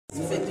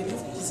Okay,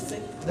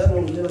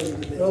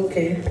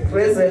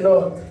 praise the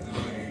Lord.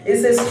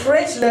 It's a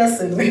strange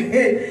lesson,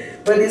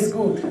 but it's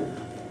good.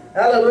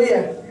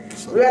 Hallelujah.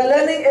 We are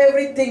learning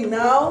everything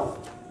now.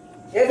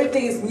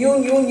 Everything is new.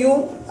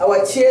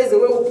 Our chairs, the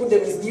way we put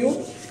them is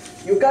new.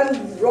 You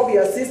can't rub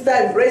your sister,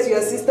 embrace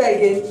your sister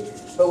again,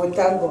 but we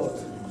thank God.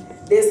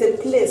 There's a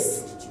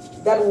place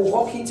that will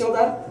hug each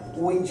other,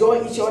 will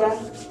enjoy each other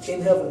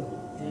in heaven.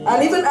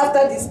 And even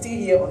after this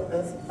tea here on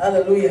earth,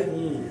 hallelujah.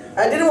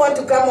 I didn't want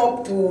to come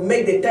up to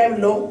make the time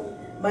long.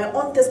 My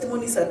own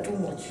testimonies are too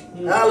much.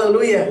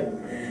 Hallelujah.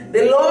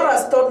 The Lord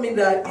has taught me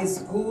that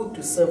it's good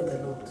to serve the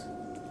Lord.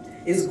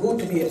 It's good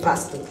to be a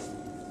pastor.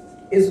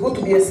 It's good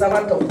to be a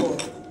servant of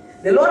God.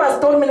 The Lord has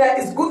told me that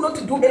it's good not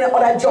to do any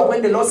other job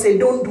when the Lord says,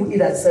 don't do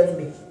it and serve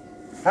me.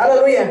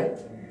 Hallelujah.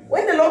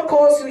 When the Lord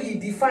calls you, He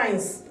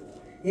defines.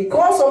 He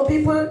calls some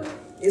people,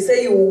 He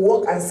says, you will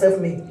work and serve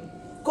me.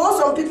 Call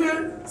some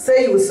people,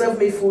 say you will serve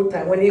me full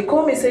time. When He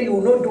call me, say you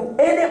will not do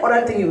any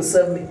other thing, you will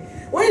serve me.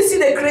 When you see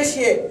the creche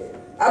here,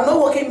 I'm not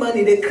working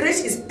money. The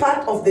creche is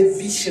part of the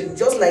vision,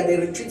 just like the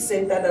retreat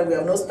center that we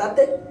have not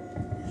started.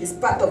 It's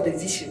part of the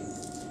vision.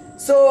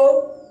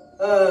 So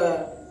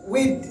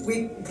we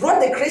brought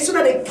the creche so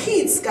that the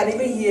kids can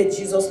even hear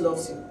Jesus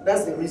loves you.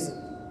 That's the reason.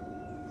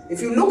 If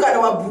you look at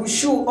our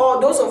brochure, or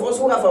those of us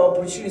who have our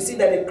brochure, you see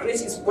that the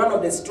creche is one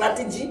of the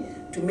strategy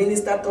to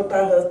minister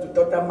total health to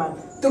total man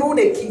through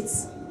the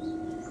kids.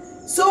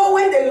 So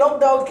when the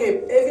lockdown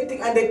came,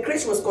 everything, and the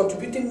creche was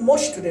contributing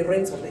much to the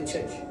rent of the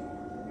church,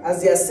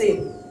 as they are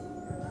saying.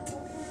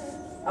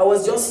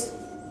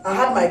 I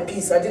had my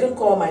peace. I didn't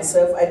call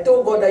myself. I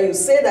told God that you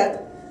say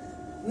that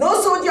no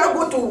soldier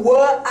go to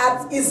war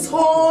at his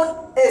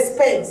own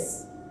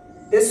expense.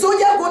 The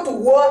soldier go to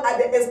war at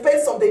the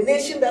expense of the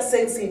nation that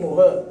sends him or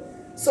her.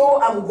 So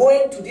I'm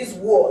going to this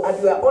war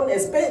at your own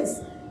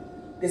expense.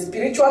 The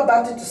spiritual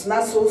battle to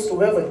snatch souls to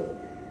heaven.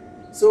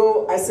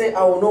 So I said,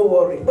 I will not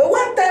worry. But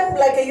one time,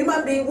 like a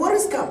human being,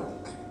 worries come.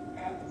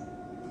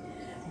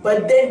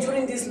 But then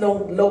during this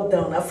long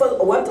lockdown, I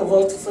felt one of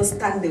us to first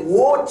thank the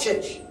whole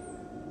church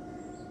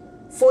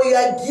for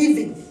your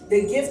giving.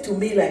 They gave to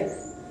me like,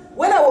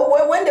 when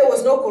there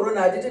was no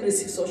corona, I didn't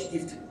receive such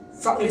gift,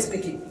 frankly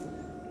speaking.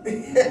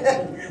 We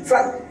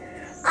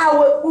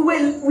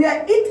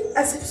are eating,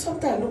 as if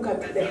sometimes I look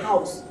at the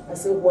house, I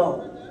say,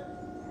 wow.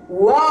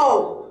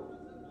 Wow.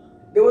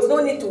 There was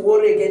no need to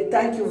worry again.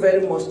 Thank you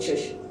very much,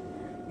 church.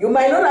 You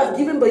might not have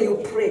given, but you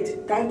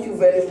prayed. Thank you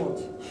very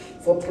much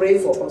for praying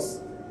for us.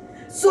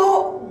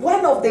 So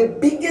one of the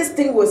biggest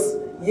things was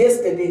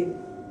yesterday.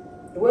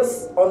 It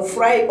was on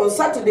Friday, on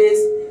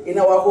Saturdays in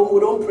our home we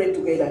don't pray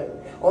together.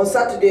 On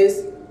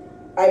Saturdays,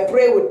 I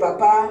pray with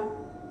Papa,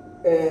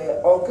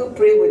 Uncle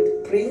pray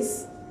with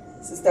Prince,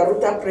 Sister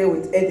Ruta pray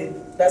with Eden.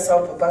 That's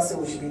how Papa said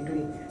we should be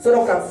doing. So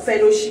that we can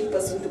fellowship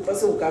person to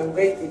person, we can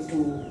get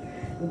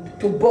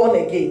into born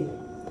again,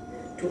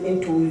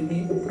 into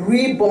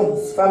reborn,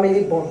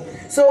 family born.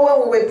 So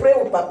when we were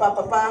praying with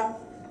Papa,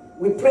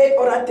 we prayed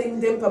other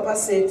things. Then Papa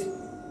said,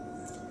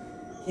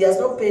 he has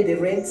not paid the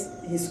rent,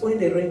 he's owing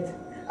the rent.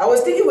 I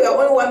was thinking we are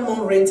owing 1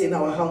 month rent in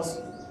our house.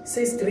 He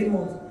says 3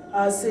 months.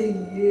 I say,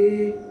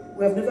 yeah,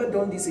 we have never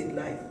done this in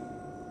life.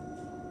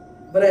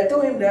 But I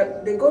told him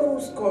that the God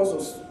who calls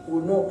us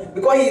will know.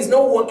 Because he is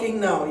not working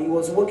now. He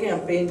was working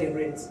and paying the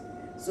rent.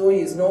 So he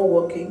is not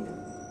working.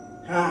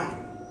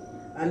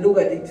 And look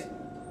at it.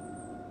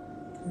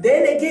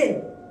 Then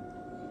again,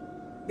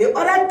 the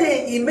other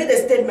day he made a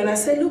statement. I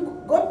said,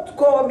 look, God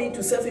called me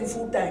to serve him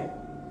full time.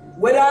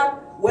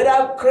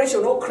 Whether creche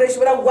or no creche,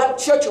 whether what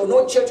church or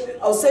no church,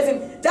 I'll serve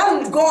him.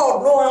 That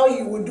God know how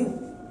he will do.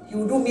 He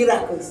will do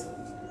miracles.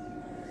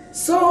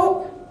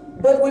 So,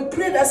 but we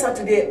prayed that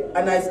Saturday,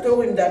 and I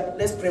told him that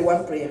let's pray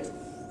one prayer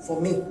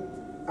for me.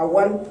 I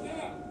want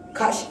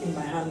cash in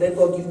my hand. Let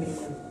God give me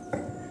money.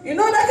 You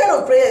know that kind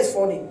of prayer is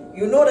funny.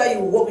 You know that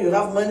you work, you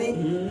have money,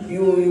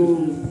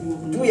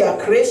 you do your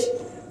creche.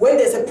 When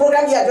there's a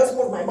program here, I just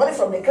move my money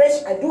from the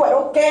creche. I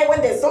don't care.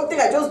 When there's something,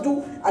 I just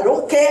do. I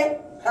don't care.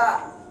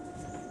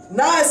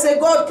 Now I say,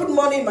 God, put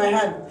money in my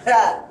hand.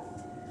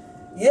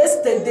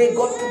 Yesterday,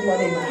 God put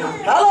money in my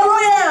hand.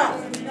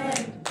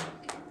 Hallelujah!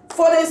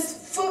 For this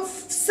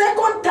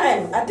second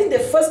time, I think the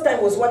first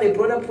time was when a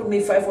brother put me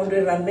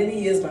 500 and many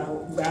years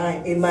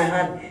behind in my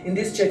hand in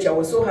this church. I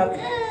was so happy.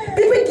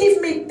 People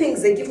give me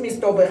things, they give me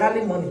stuff, but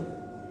hardly money.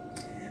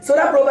 So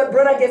that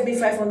brother gave me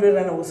 500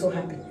 and I was so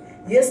happy.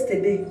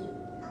 Yesterday,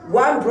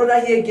 one brother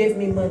here gave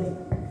me money.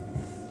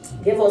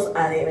 Gave us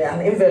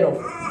an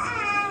envelope.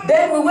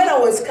 Then when I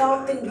was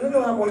counting, do you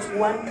know how much?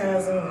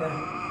 1,000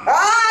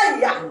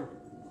 rand. Yeah!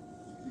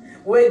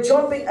 We're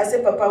jumping. I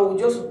said, Papa, we'll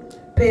just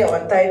pay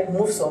our tithe,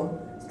 move some,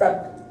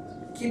 start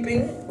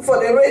keeping for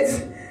the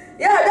rent.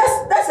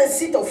 Yeah, that's a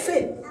seed of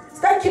faith.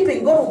 Start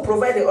keeping. God will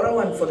provide. The other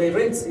one for the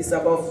rent is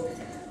about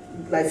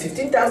like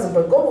 15,000,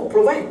 but God will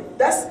provide.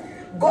 That's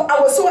God. I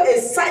was so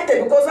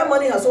excited because that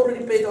money has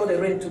already paid all the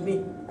rent to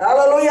me.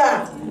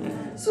 Hallelujah.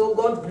 So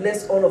God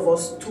bless all of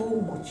us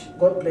too much.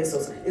 God bless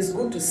us. It's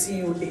good to see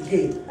you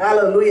again.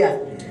 Hallelujah.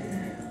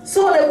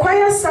 So the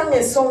choir sang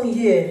a song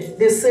here.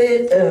 They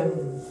said,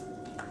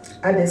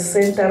 at the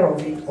center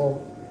of it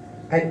all.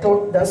 I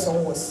thought that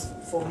song was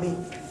for me.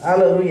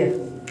 Hallelujah.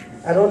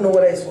 I don't know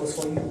whether it was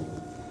for you.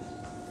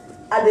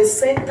 At the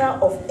center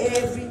of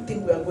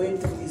everything we are going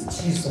through is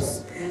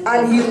Jesus.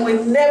 And he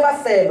will never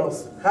fail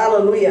us.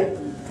 Hallelujah.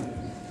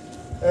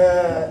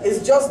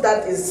 It's just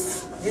that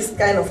it's this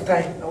kind of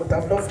time. I would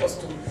have loved us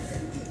to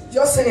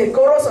just sing a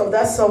chorus of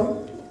that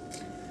song.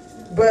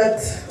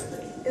 But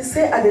it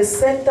says at the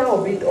center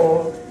of it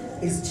all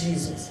is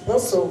Jesus.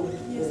 Not so.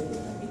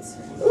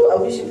 Oh,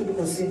 I wish you people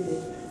could see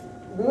it.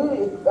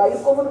 Are you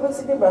comfortable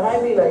sitting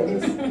behind me like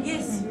this?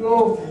 Yes.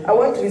 No, I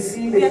want to be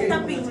seeing the people.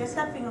 We're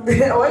tapping.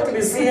 I want to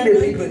be seeing the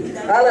people.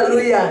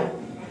 Hallelujah.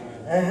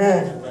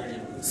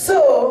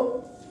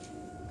 So,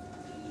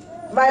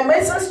 my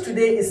message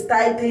today is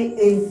titled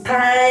In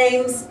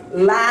Times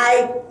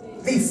Like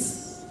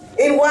This.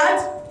 In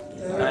what?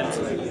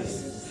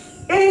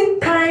 In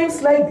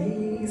times like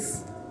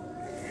this.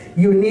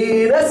 You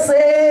need a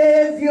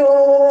Savior.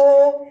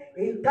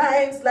 In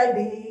times like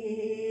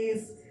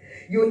this.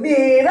 You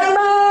need an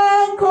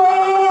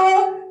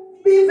anchor.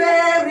 Be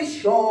very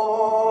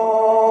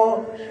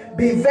sure.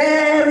 Be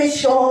very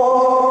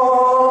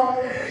sure.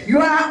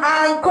 Your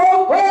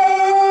anchor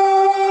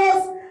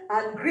holds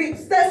and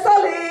grips the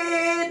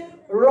solid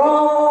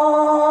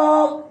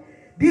rock.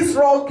 This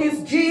rock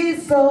is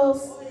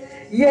Jesus.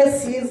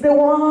 Yes, he's the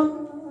one.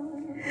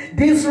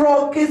 This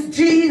rock is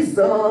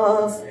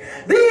Jesus,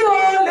 the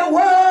only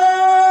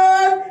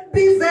one.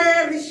 Be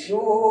very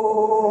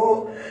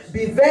sure.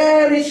 Be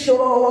very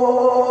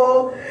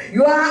sure.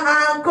 Your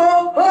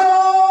anchor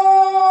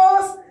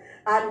holds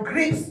and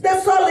grips the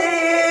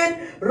solid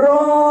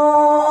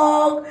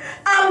rock.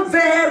 I'm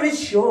very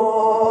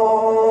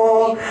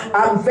sure.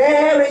 I'm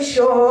very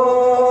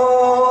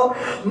sure.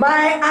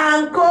 My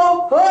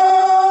anchor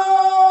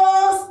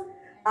holds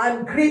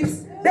and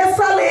grips the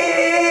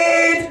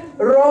solid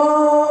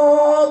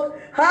rock.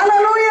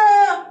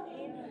 Hallelujah.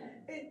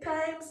 In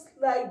times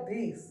like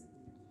this,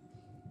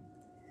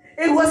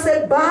 it was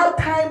a bad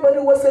time, but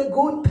it was a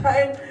good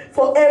time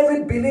for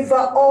every believer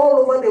all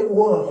over the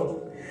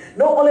world.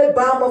 Not only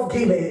balm of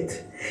Gilead.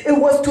 It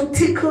was to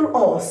tickle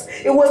us.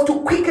 It was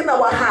to quicken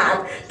our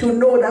heart to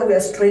know that we are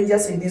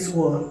strangers in this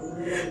world.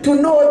 To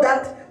know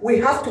that we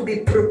have to be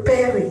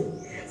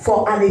preparing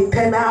for an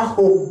eternal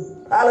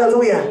home.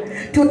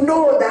 Hallelujah. To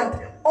know that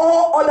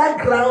all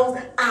other grounds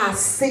are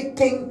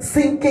sinking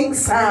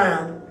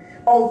sand.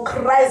 On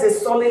Christ, a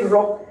solid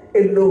rock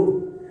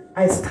alone,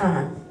 I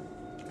stand.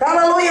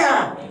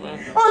 Hallelujah. Amen.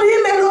 On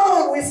him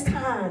alone we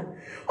stand.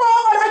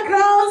 All other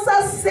grounds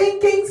are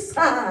sinking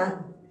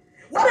sand.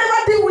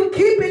 Whatever thing we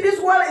keep in this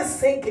world is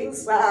sinking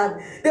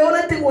sand. The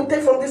only thing we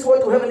take from this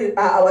world to heaven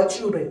are our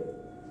children.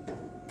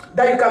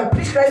 That you can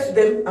preach Christ to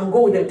them and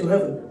go with them to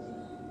heaven.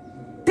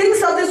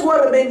 Things of this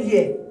world remain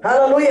here.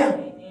 Hallelujah.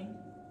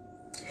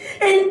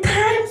 In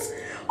times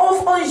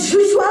of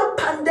unusual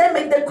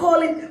pandemic, they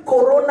call it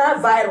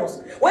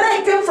coronavirus. Whether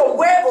it came from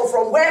where or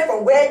from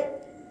where,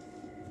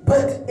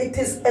 but it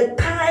is a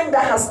time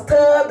that has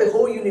stirred the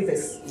whole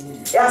universe.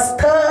 It has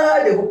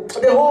stirred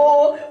the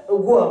whole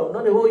world.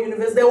 Not the whole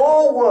universe, the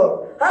whole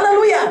world.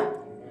 Hallelujah.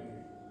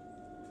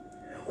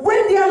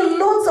 When there are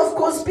lots of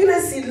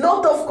conspiracy,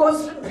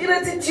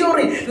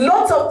 theory,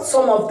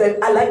 some of them,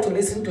 I like to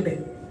listen to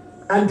them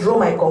and draw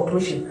my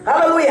conclusion.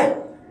 Hallelujah.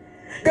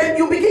 Then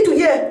you begin to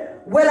hear,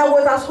 when I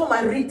was at home,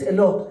 I read a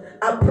lot.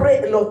 I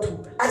pray a lot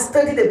too. I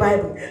study the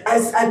Bible. I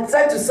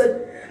try to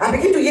study. I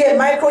begin to hear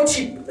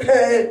microchip.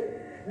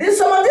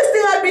 Some of these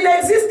things have been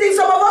existing.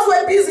 Some of us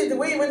were busy. Do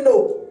we even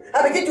know?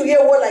 I begin to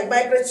hear words like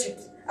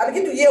microchips. I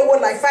begin to hear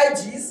words like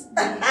 5Gs.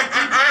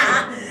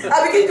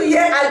 I begin to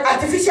hear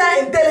artificial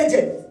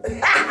intelligence.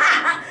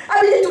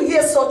 I begin to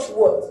hear such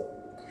words.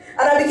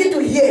 And I begin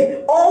to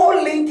hear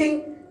all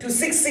linking to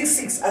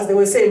 666, as they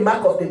will say,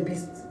 mark of the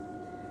beast.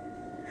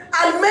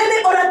 And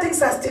many other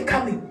things are still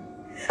coming.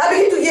 I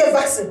begin to hear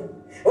vaccine.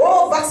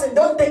 Oh, vaccine,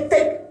 don't take.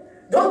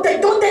 Don't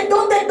take.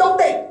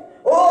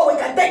 Oh, we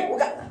can take.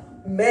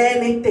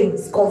 Many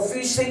things,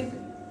 confusion.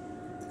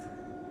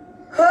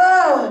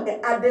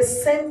 At the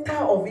center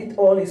of it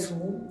all is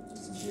who?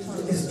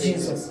 Is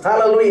Jesus.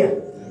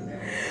 Hallelujah.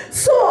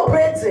 So,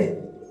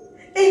 brethren,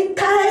 in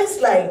times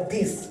like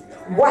this,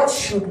 what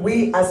should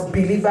we as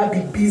believers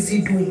be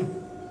busy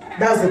doing?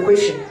 That's the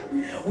question.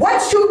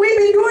 What should we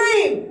be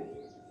doing?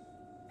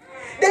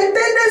 The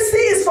tendency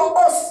is for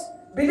us,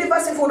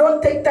 believers, if we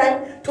don't take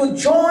time to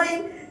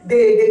join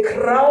the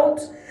crowd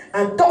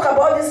and talk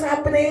about these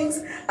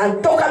happenings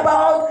and talk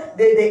about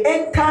the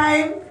end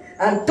time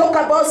and talk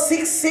about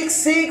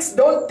 666,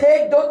 don't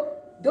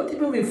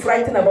even be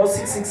frightened about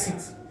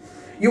 666.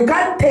 You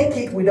can't take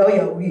it without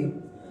your will.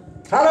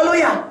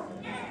 Hallelujah.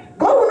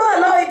 God will not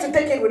allow you to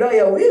take it without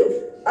your will.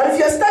 And if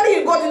you're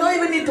studying God, you don't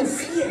even need to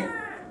fear.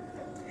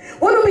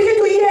 When we begin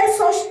to hear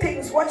such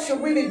things, what should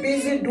we be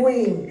busy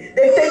doing?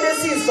 The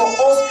tendency is for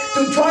us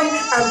to join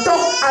and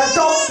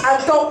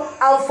talk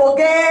and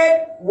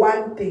forget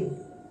one thing.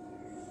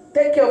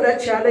 Take care of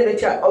that child. Let the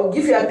child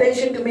give your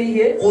attention to me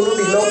here. Will not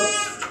be long.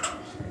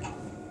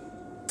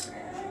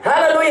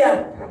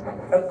 Hallelujah.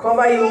 I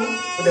cover you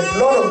with the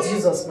blood of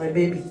Jesus, my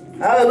baby.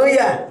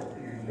 Hallelujah.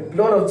 The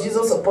blood of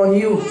Jesus upon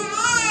you.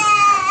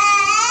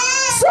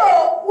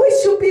 So, we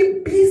should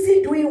be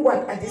busy doing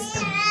what at this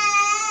time?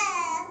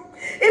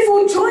 If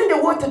we join the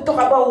word to talk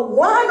about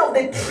one of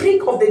the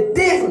tricks of the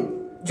devil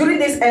during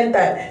this end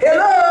time.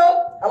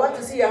 Hello? I want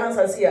to see your hands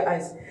and see your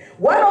eyes.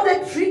 One of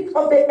the tricks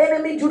of the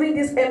enemy during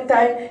this end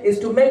time is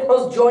to make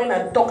us join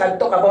and talk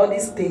about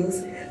these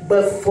things,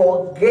 but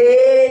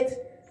forget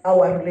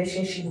our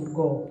relationship with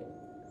God.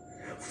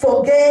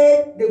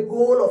 Forget the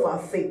goal of our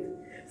faith.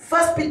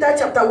 1 Peter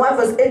chapter 1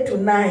 verse 8 to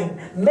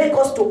 9 make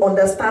us to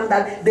understand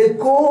that the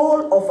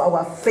goal of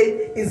our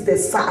faith is the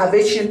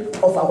salvation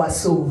of our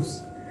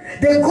souls.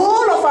 The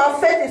goal of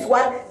our faith is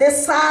what? The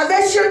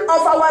salvation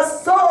of our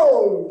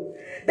soul.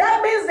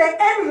 That means the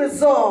end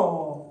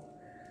result,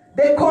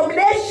 the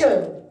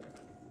culmination,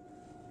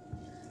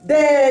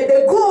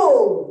 the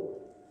goal,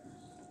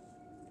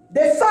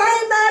 the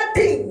final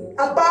thing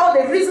about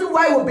the reason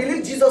why we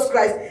believe Jesus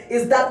Christ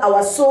is that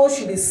our soul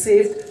should be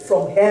saved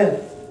from hell.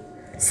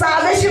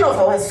 Salvation of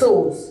our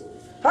souls.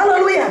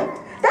 Hallelujah.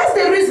 That's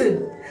the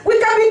reason. We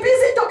can be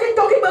busy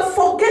talking, but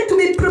forget to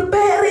be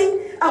preparing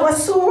our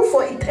soul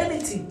for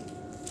eternity.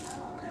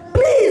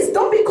 Please,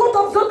 don't be caught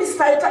up, don't be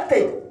sidetracked.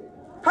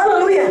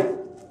 Hallelujah.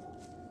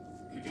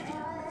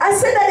 I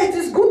said that it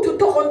is good to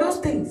talk on those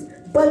things,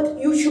 but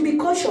you should be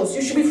cautious,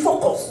 you should be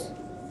focused.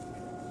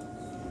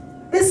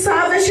 The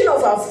salvation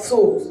of our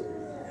souls.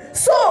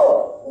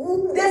 So,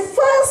 the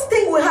first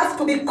thing we have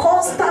to be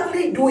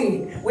constantly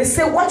doing, we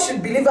say, what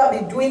should believer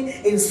be doing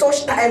in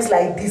such times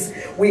like this?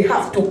 We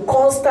have to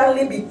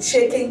constantly be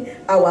checking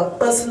our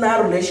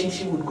personal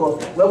relationship with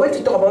God. We're going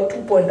to talk about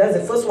 2 points. That's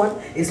the first one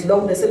is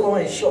long, the second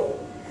one is short.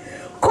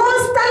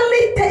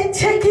 Constantly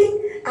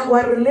checking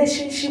our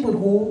relationship with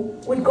who?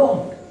 With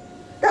God.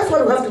 That's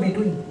what we have to be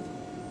doing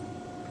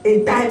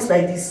in times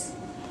like this.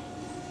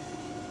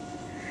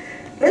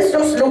 Let's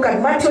just look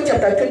at Matthew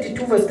chapter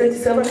 22 verse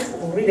 37.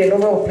 We'll read a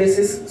number of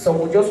places, so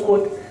we'll just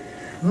quote.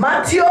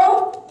 Matthew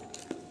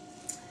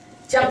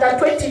chapter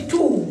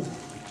 22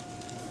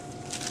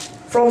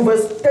 from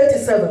verse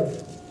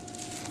 37.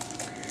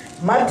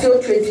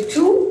 Matthew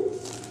 22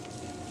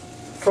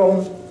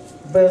 from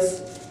verse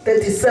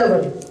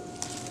 37.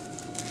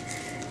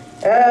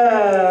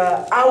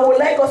 I would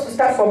like us to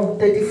start from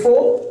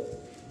 34.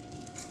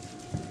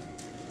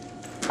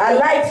 I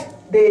like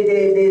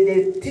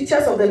the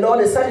teachers of the law,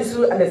 the Sadducees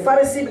and the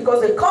Pharisees,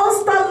 because they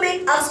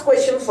constantly ask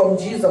questions from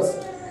Jesus.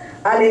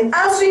 And in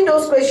answering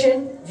those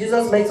questions,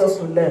 Jesus makes us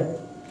to learn.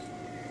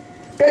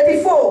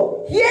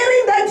 34.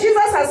 Hearing that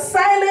Jesus has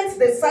silenced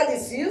the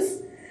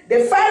Sadducees,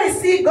 the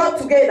Pharisees got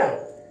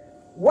together.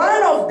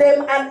 One of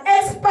them, an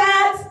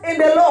expert in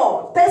the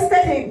law,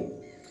 tested him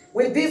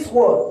with this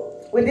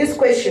word, with this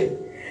question.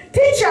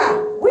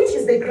 Teacher, which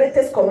is the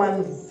greatest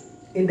commandment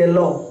in the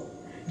law?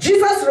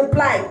 Jesus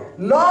replied,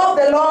 love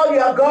the Lord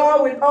your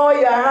God with all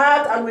your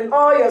heart and with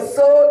all your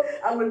soul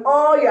and with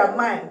all your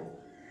mind.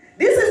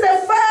 This is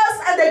the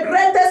first and the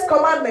greatest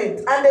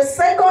commandment. And the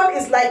second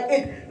is like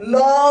it.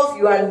 Love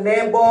your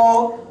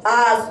neighbor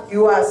as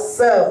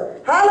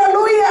yourself.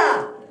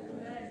 Hallelujah.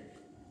 Amen.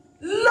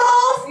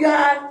 Love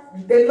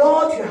the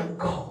Lord your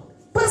God.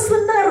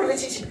 Personal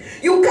relationship.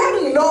 You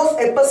can't love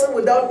a person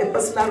without a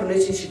personal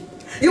relationship.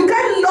 You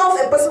can't love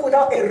a person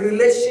without a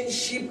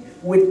relationship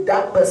with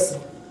that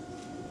person.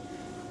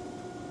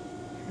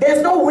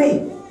 There's no way.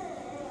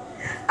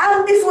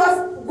 And if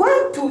we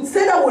want to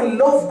say that we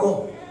love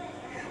God,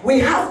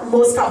 we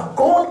must have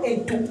gone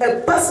into a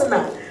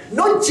personal,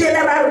 not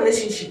general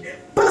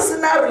relationship,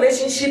 personal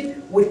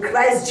relationship with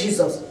Christ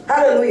Jesus.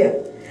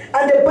 Hallelujah.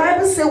 And the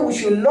Bible says we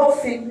should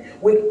love him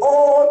with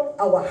all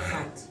our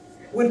heart,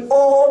 with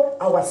all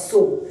our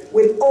soul,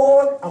 with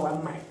all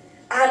our mind.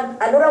 And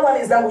another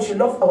one is that we should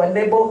love our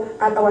neighbor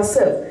and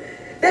ourselves.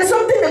 There's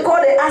something they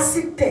call the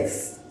acid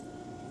test.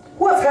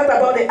 Who have heard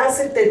about the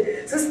acid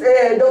test?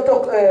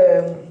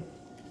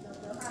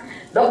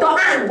 Dr.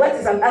 Ann, what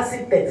is an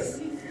acid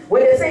test?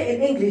 When they say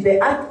in English, the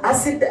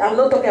acid, I'm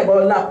not talking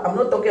about lab, I'm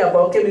not talking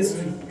about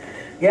chemistry.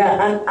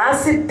 Yeah, an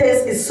acid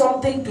test is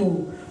something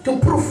to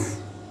prove.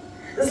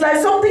 It's like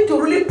something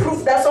to really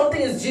prove that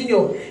something is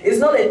genuine. It's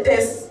not a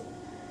test.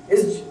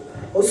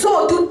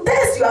 So to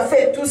test your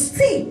faith, to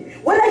see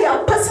whether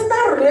your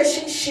personal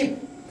relationship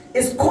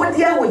is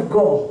cordial with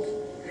God.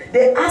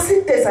 The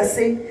acid test, I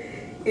say,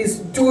 is,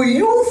 do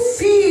you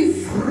feel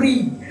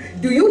free?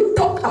 Do you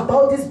talk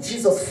about this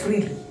Jesus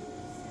freely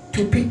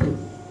to people?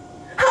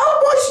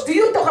 How much do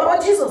you talk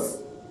about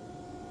Jesus?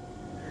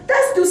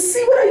 That's to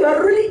see whether you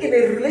are really in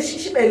a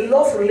relationship, a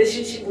love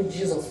relationship with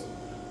Jesus.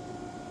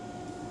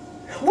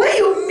 When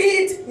you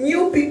meet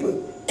new people,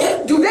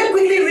 do they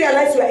quickly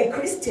realize you are a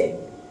Christian?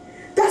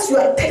 That's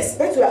your test,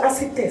 that's your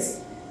acid test.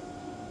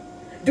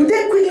 Do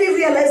they quickly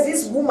realize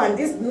this woman,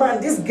 this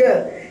man, this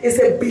girl is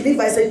a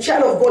believer, is a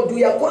child of God? Do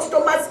your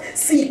customers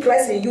see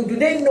Christ in you? Do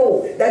they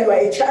know that you are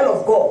a child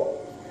of God?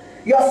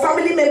 Your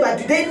family member,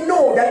 do they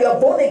know that you are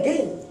born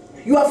again?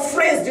 Your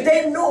friends, do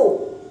they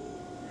know?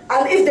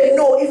 And if they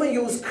know, even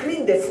you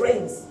screen the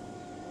friends.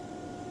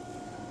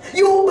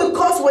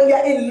 Because when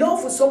you're in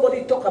love with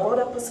somebody, talk about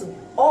that person.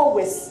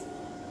 Always.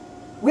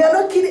 We are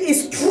not kidding.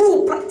 It's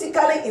true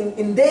practically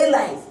in their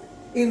life.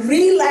 In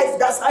real life,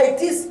 that's how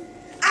it is.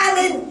 And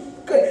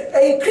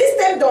in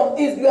Christendom,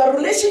 if your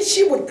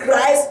relationship with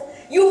Christ,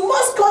 you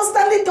must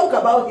constantly talk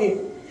about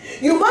him.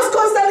 You must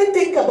constantly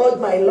think about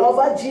my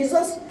lover,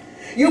 Jesus.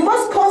 You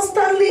must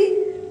constantly,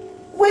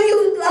 when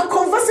you are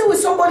conversing with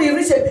somebody,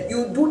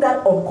 you do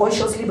that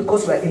unconsciously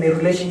because you are in a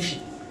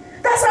relationship.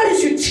 That's how you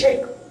should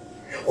check.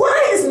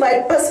 Why is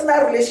my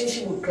personal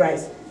relationship with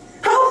Christ?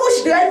 How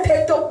much do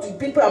I talk to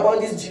people about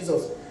this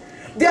Jesus?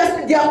 They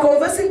are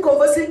conversing.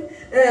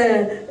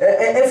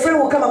 A friend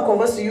will come and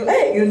converse to you.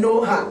 Hey, you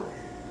know her.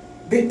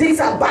 The things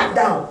are back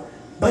down.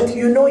 But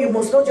you know, you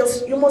must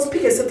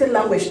speak a certain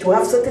language to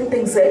have certain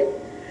things said.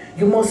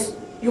 You must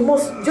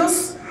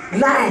just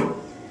lie.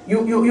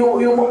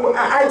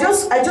 I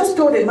just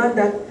told a man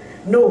that,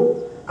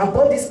 no, I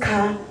bought this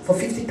car for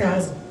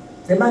 50,000.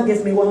 The man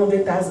gave me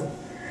 100,000.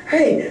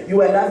 Hey,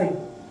 you are laughing.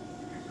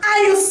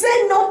 And you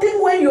say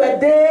nothing when you are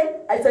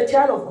there as a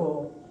child of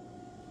God.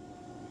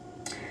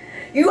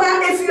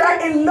 If you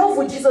are in love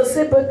with Jesus,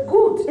 say, but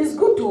good. It's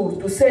good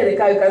to say the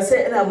car. You can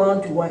say any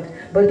amount you want,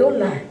 but don't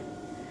lie.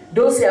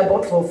 Don't say I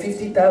bought for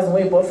 50,000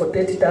 when you bought for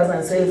 30,000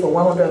 and sell it for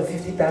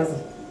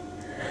 150,000.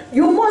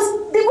 You must,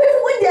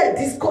 when they are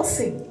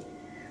discussing,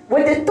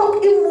 when they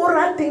talk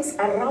immoral things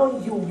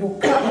around you, you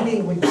come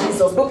in with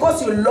Jesus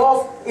because you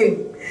love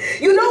him.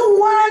 You don't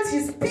want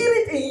his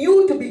spirit in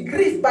you to be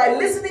grieved by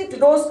listening to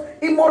those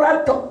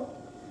immoral talk.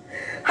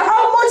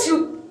 How much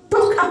you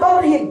talk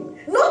about him,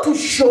 not to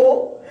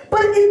show,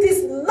 but it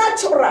is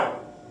natural.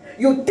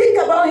 You think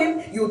about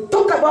him, you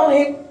talk about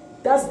him.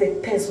 That's the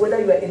test whether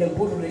you are in a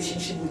good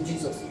relationship with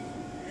Jesus.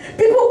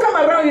 People come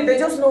around you, they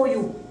just know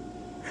you.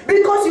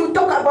 Because you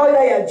talk about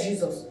that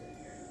Jesus.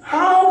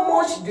 How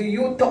much do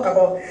you talk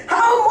about?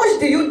 How much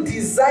do you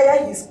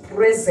desire his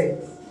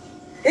presence?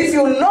 If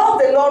you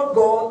love the Lord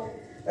God,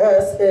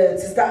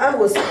 Sister Anne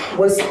was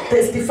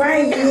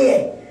testifying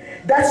here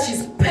that she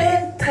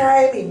spent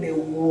time in the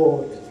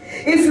Word.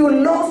 If you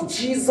love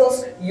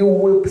Jesus, you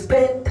will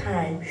spend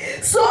time.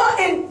 So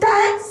in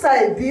times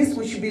like this,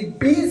 we should be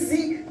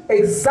busy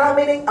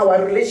examining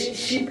our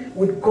relationship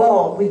with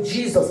God, with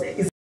Jesus.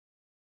 Is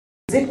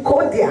it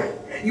cordial?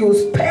 You're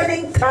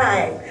spending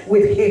time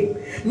with him.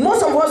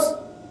 Most of us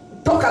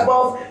talk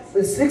about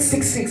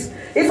 666.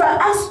 If I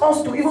ask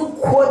us to even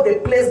quote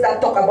the place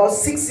that talk about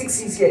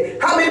 666 here,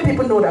 how many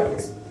people know that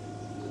place?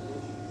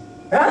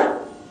 Huh?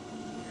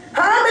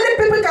 How many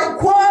people can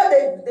quote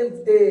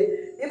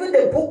even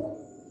the book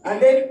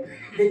and then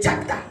the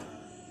chapter?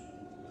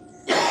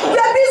 We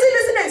are busy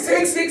listening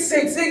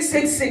 666,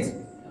 666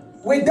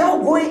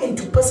 without going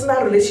into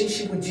personal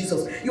relationship with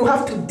Jesus. You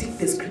have to dig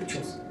the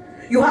scriptures.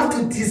 You have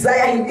to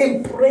desire him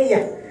in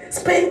prayer.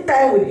 Spend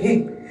time with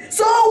him.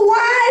 So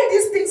why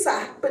these things are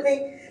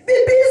happening?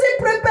 Be busy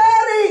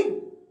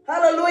preparing.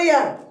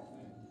 Hallelujah.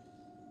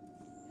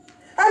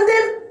 And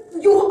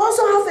then you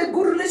also have a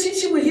good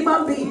relationship with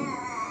human being.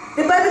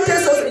 The Bible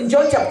tells us in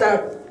John 1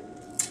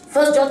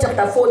 John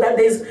chapter 4 that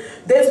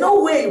there's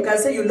no way you can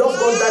say you love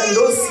God that you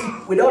don't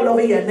see without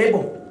loving your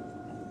neighbor.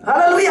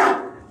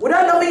 Hallelujah.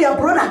 Without loving your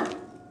brother.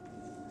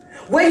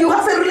 When you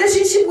have a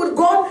relationship with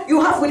God,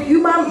 you have with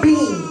human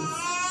beings.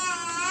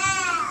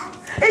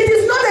 It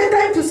is not a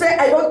time to say,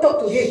 I don't talk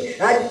to him.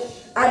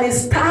 And it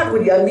starts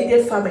with your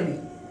immediate family.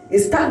 It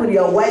starts with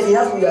your wife, it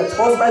has with your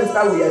husband, it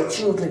starts with your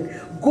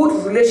children.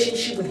 Good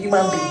relationship with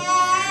human beings.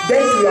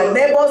 Then to your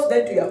neighbors,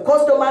 then to your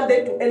customer,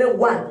 then to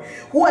anyone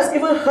who has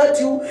even hurt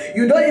you.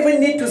 You don't even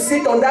need to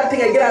sit on that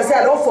thing again and say,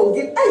 I don't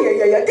forgive.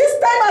 This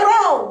time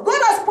around,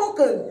 God has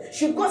spoken.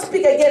 Should God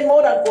speak again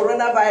more than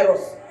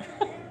coronavirus?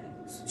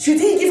 Should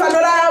he give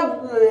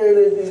another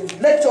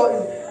lecture,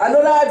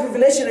 another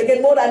revelation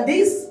again more than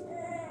this?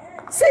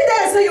 Sit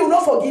there and say you will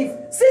not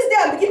forgive. Sit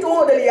there and begin to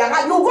hold in your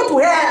heart. You will go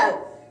to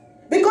hell.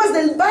 Because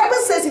the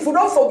Bible says if you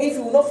don't forgive,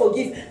 you will not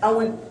forgive. And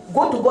we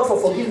go to God for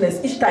forgiveness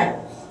each time.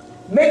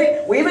 Maybe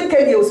we even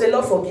came here and say,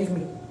 Lord, forgive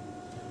me.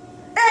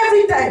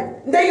 Every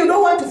time. Then you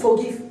don't want to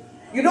forgive.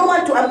 You don't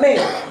want to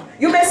amend.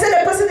 You may say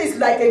the person is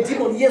like a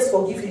demon. Yes,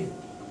 forgive him.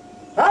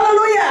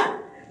 Hallelujah.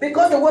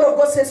 Because the word of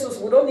God says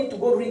so, we don't need to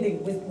go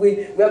reading.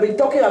 We have been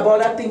talking about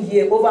that thing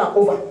here over and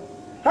over.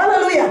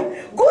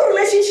 Hallelujah. Good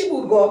relationship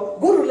with God,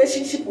 good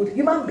relationship with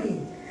human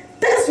beings.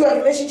 Test your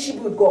relationship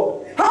with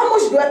God. How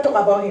much do I talk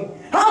about him?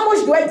 How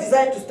much do I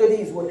desire to study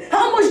his word?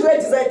 How much do I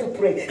desire to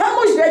pray? How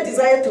much do I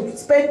desire to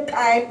spend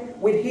time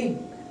with him?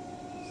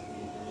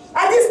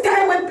 At this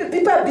time when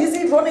people are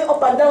busy running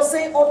up and down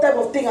saying all type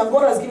of things and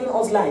God has given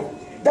us life.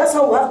 That's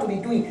how we have to be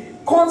doing.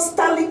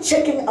 Constantly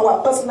checking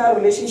our personal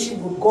relationship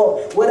with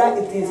God,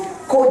 whether it is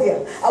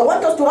cordial. I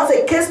want us to have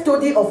a case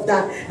study of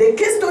that. The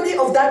case study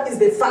of that is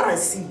the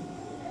Pharisee.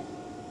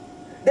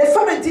 The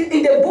Pharisee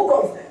in the book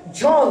of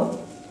John.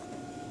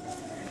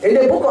 In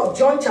the book of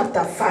John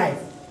chapter 5,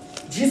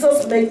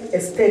 Jesus made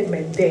a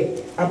statement there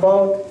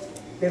about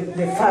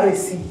the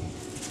Pharisee.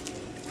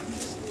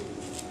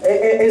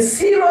 A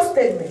serious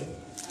statement.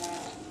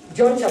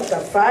 John chapter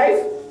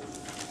 5.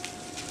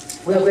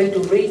 We are going to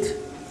read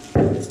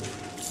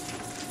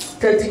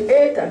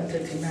 38 and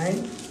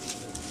 39.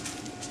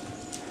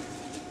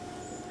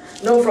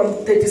 No,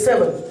 from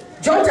 37.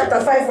 John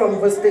chapter 5 from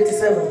verse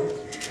 37.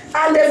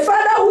 And the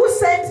Father who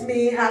sent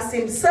me has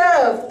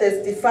himself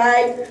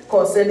testified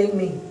concerning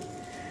me.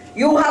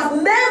 You have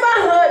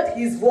never heard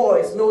his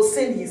voice, nor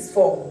seen his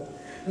form,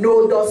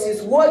 nor does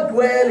his word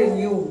dwell in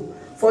you,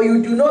 for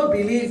you do not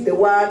believe the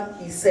one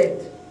he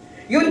sent.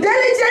 You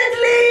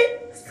diligently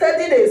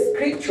study the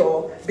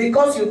scripture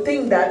because you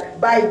think that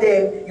by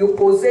them you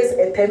possess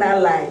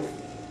eternal life.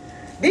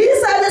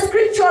 These are the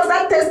scriptures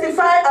that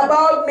testify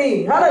about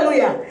me.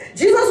 Hallelujah.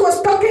 Jesus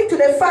was talking to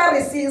the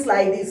Pharisees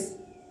like this.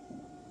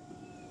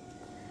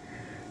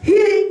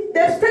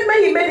 The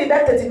statement he made in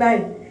that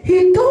 39,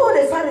 he told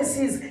the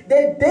Pharisees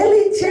they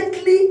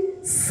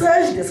diligently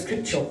searched the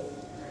scripture.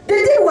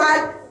 They did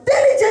what?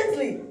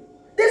 Diligently.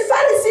 The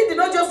Pharisees did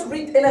not just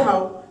read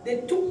anyhow.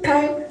 They took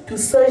time to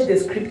search the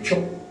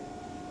scripture.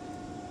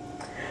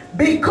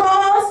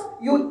 Because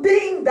you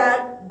think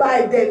that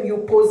by them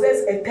you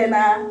possess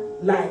eternal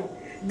life.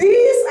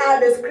 These are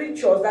the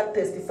scriptures that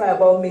testify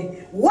about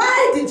me.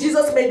 Why did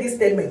Jesus make this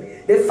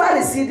statement? The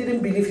Pharisee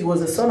didn't believe he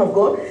was the Son of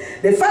God.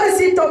 The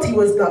Pharisee thought he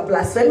was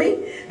blaspheming.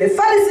 The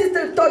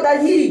Pharisee thought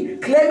that he,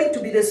 claiming to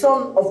be the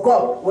Son of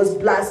God, was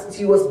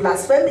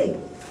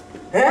blaspheming.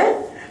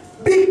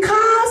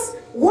 Because,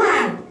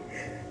 why?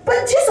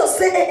 But Jesus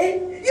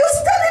said, you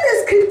study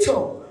the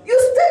scripture.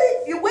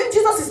 When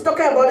Jesus is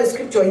talking about the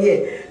scripture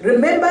here,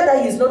 remember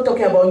that he's not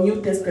talking about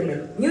New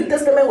Testament. New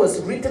Testament was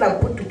written and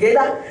put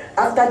together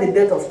after the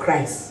death of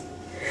Christ.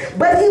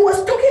 But he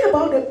was talking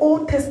about the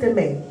Old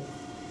Testament.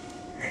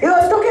 He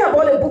was talking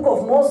about the book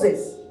of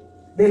Moses,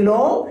 the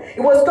law. He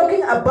was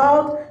talking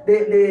about the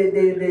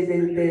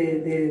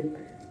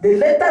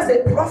letters,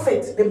 the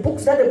prophets, the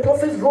books that the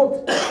prophets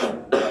wrote.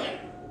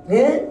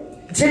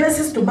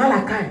 Genesis to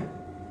Malachi.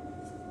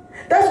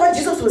 That's what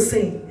Jesus was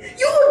saying.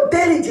 You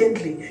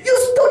diligently,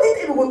 you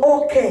studied it with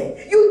all care.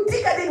 You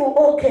dig at it with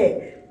all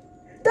care.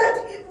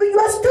 That you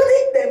are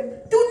studying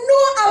them to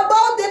know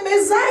about the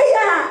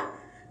Messiah.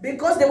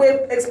 Because they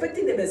were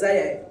expecting the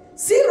Messiah.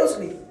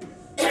 Seriously.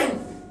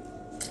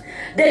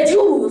 The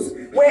Jews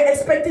were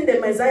expecting the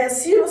Messiah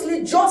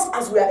seriously, just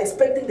as we are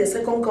expecting the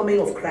second coming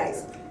of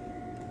Christ.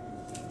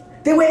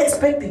 They were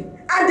expecting.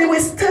 And they were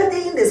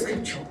studying the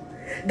scripture.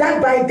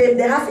 That by them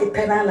they have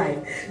eternal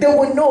life. They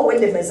will know when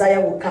the Messiah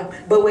will come.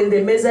 But when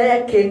the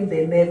Messiah came,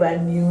 they never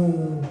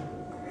knew.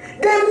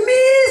 They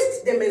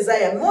missed the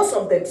Messiah. Most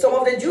of them, some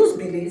of the Jews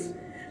believe,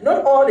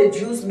 not all the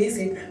Jews miss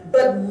it,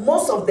 but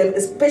most of them,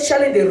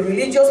 especially the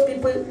religious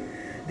people,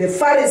 the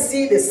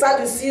Pharisees, the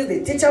Sadducees,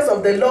 the teachers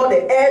of the law,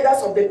 the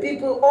elders of the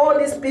people, all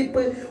these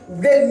people,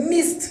 they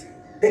missed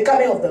the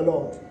coming of the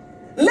Lord.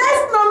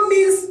 Let's not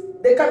miss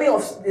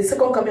the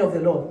second coming of the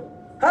Lord.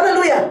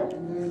 Hallelujah.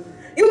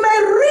 You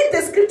may read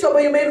the scripture,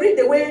 but you may read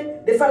the way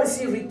the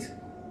Pharisee read.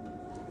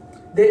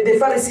 The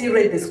Pharisee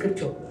read the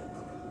scripture.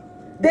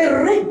 They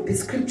read the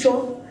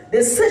scripture,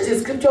 they searched the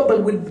scripture,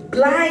 but with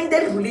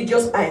blinded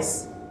religious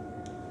eyes.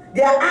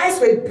 Their eyes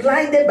were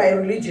blinded by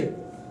religion.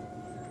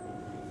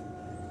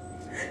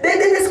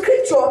 The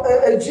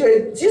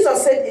scripture,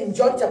 Jesus said in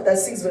John chapter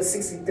 6, verse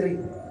 63,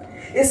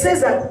 it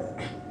says that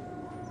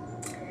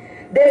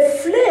the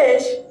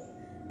flesh,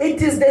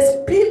 it is the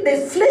spirit,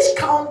 the flesh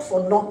counts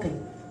for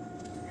nothing.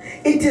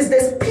 It is the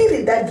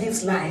spirit that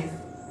gives life.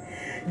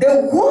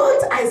 The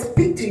words I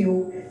speak to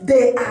you,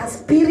 they are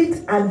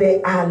spirit and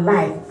they are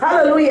life.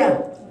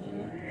 Hallelujah.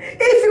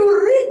 If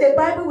you read the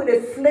Bible with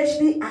a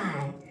fleshly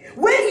eye,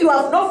 when you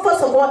have not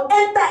first of all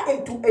entered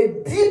into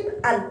a deep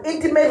and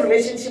intimate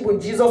relationship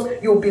with Jesus,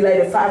 you'll be like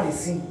the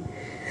Pharisee.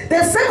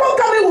 The second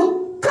coming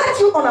will catch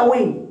you on a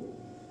wing.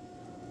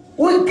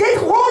 Will get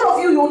hold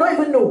of you, you will not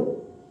even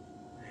know.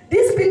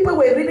 These people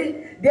were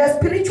really, their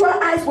spiritual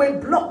eyes were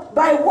blocked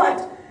by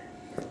what?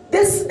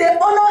 The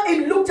honor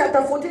in Luke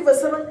chapter 14 verse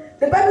 7,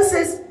 the Bible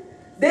says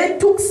they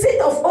took seat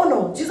of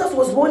honor. Jesus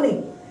was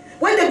warning.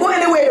 When they go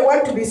anywhere, they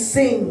want to be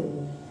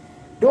seen.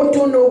 Don't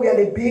you know we are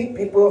the big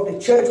people of the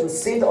church? We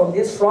sit on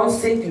this front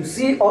seat. You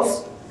see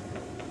us.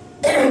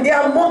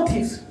 Their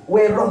motives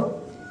were wrong.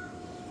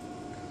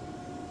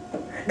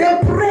 They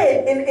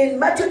prayed in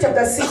Matthew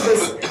chapter 6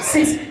 verse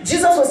 6.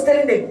 Jesus was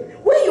telling them,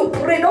 when you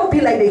pray, don't be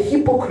like the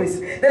hypocrites.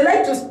 They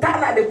like to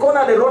stand at the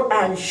corner of the road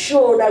and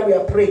show that we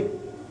are praying.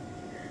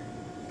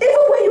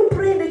 Even when you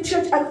pray in the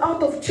church and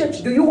out of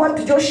church, do you want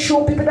to just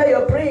show people that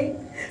you're praying?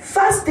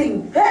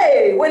 Fasting.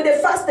 Hey, when they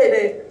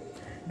fasted,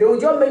 they will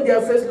just make their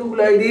face look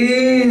like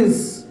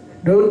this.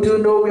 Don't you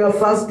know we are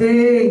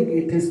fasting?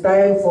 It is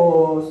time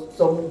for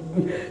some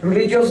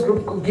religious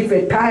group to give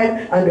a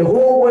time and the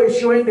whole world is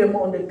showing them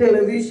on the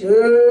television.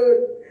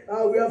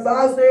 We are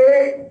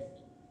fasting.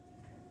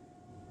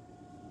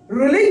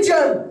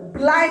 Religion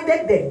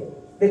blinded them.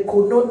 They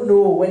could not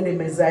know when the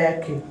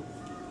Messiah came.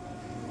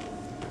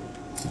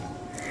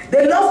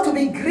 They love to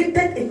be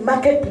greeted in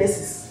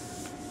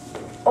marketplaces.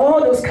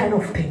 All those kind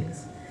of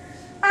things.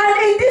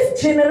 And in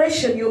this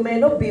generation, you may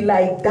not be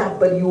like that,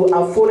 but you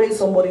are following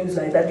somebody who's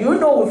like that. You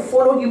know we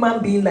follow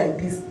human beings like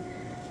this.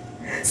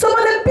 Some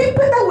of the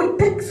people that will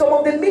take, some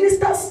of the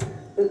ministers,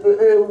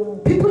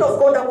 people of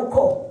God that will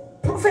call,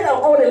 prophet and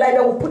all the like,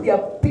 that will put their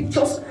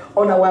pictures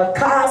on our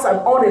cars and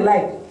all the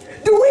like.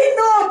 Do we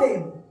know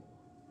them?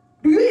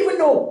 Do you even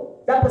know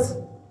that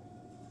person?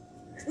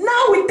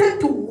 Now we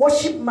tend to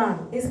worship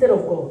man instead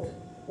of God.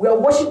 We are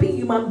worshiping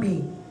human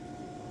being.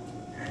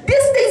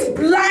 These things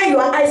blind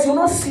your eyes. You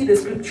will not see the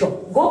scripture.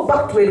 Go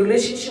back to a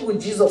relationship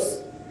with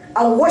Jesus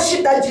and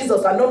worship that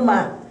Jesus and not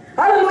man.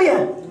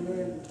 Hallelujah.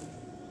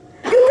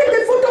 You take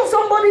the photo of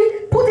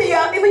somebody, put it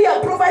here, even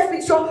your profile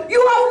picture.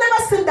 You have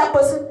never seen that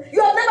person.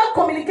 You have never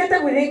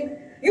communicated with him.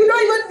 You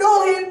don't even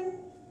know him.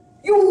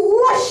 You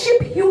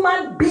worship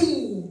human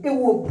being. It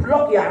will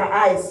block your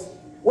eyes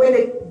when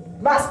the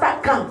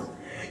master comes.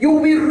 You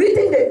will be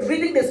reading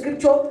the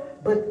scripture,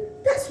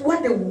 but that's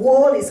what the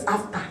world is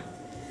after.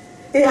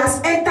 It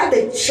has entered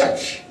the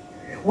church.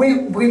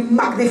 We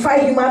magnify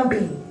human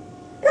being.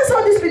 That's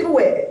how these people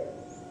were.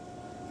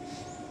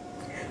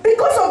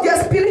 Because of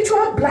their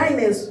spiritual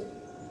blindness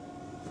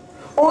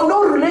or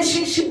no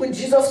relationship with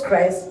Jesus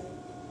Christ,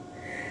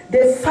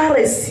 the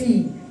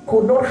Pharisee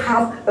could not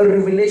have a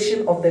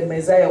revelation of the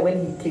Messiah when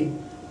he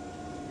came.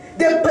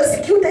 They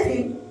persecuted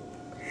him.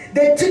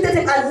 They treated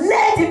him and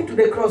led him to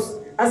the cross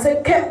and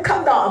said,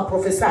 come down and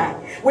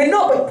prophesy. We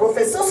know, but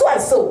Professor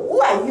so-and-so,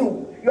 who are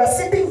you? You are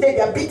sitting there, they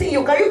are beating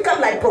you. Can you come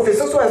like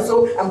Professor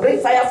so-and-so and bring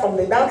fire from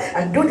the down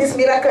and do this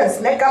miracle and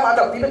snake come out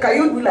of people? Can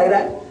you do like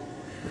that?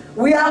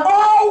 We are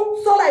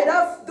all so like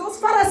that, those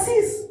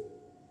Pharisees.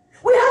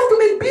 We have to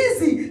be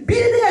busy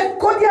building a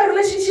cordial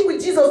relationship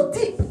with Jesus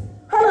deep.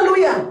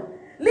 Hallelujah.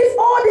 Leave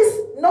all this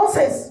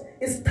nonsense.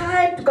 It's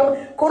time to come.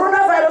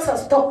 Coronavirus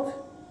has stopped.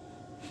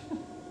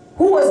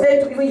 Who was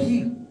there to even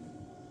heal?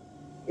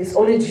 It's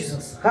only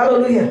Jesus.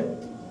 Hallelujah.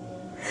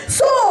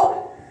 So,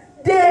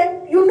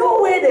 you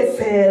know where they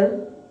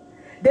fell?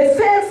 They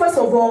fell, first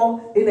of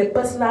all, in a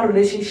personal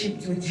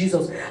relationship with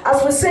Jesus.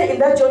 As we say in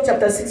that John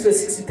chapter 6, verse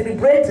 63,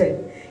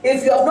 brethren,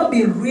 if you have not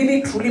been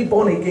really, truly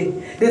born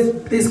again,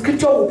 the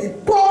scripture will be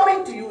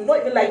boring to you. You will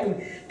not even like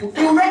you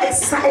will not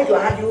excite your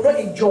heart. You will not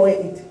enjoy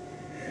it.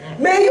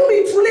 May you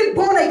be truly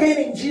born again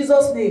in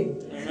Jesus' name.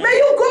 May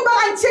you go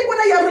back and check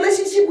whether your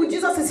relationship with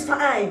Jesus is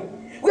fine.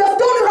 We have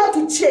told you how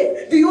to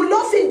check. Do you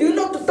love him? Do you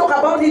love to talk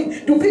about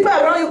him? Do people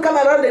around you come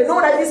around? They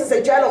know that this is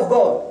a child of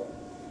God.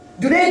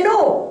 Do they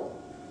know?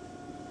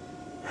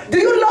 Do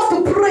you love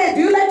to pray?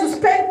 Do you like to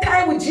spend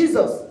time with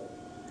Jesus?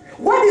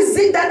 What is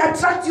it that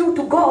attracts you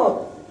to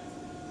God?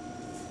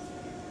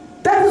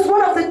 That is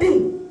one of the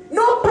things.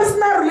 No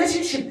personal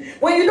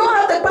relationship. When you don't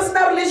have the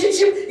personal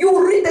relationship, you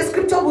will read the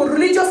scripture with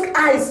religious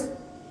eyes.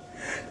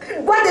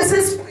 What it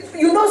says,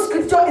 you know,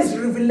 scripture is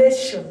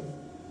revelation.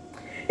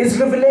 It's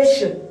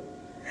revelation.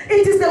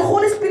 It is the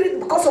Holy Spirit,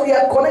 because of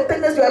your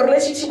connectedness, your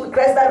relationship with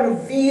Christ, that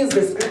reveals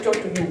the scripture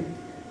to you.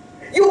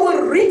 You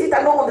will read it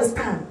and not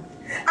understand.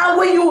 And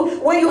when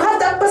you have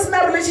that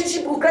personal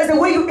relationship with Christ, the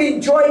way you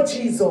enjoy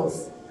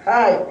Jesus,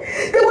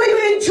 the way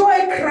you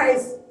enjoy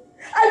Christ,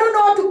 I don't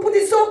know how to put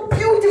it, so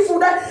beautiful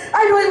that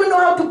I don't even know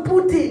how to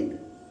put it.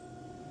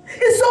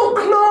 It's so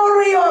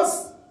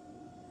glorious.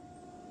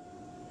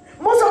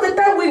 Most of the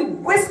time we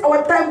waste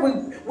our time,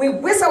 we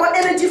waste our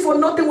energy for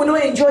nothing. We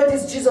don't enjoy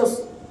this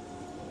Jesus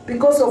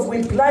because of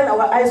we blind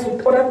our eyes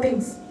with other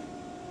things.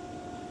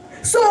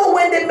 So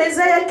when the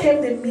Messiah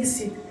came, they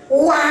missed it.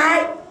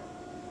 Why?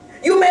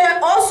 You may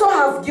also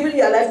have given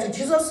your life to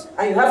Jesus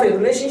and you have a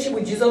relationship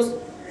with Jesus,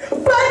 but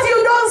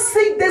you don't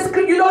seek the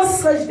scripture, you don't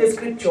search the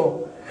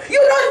scripture. You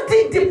don't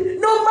dig deep,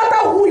 no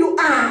matter who you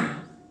are.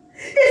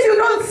 If you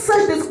don't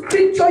search the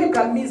scripture, you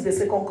can miss the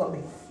second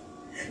coming.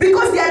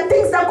 Because there are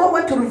things that God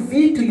wants to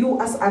reveal to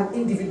you as an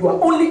individual,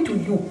 only to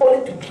you,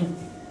 only to you.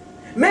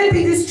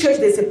 Maybe this church,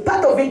 there's a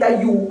part of it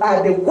that you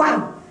are the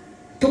one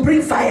to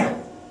bring fire.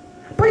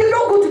 But you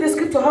don't go to the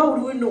scripture, how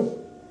do we know?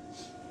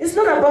 It's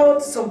not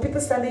about some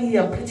people standing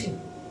here and preaching.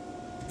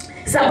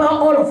 It's about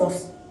all of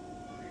us.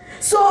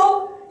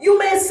 So, you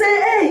may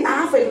say, hey, I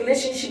have a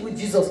relationship with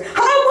Jesus.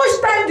 How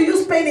much time do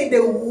you spend in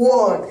the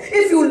word?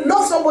 If you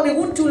love somebody,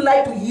 wouldn't you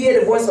like to hear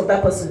the voice of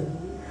that person?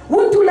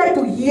 Wouldn't you like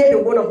to hear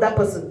the word of that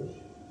person?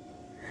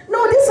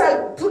 No, these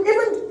are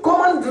even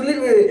common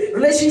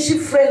relationship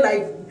friend,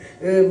 like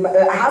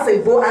I have a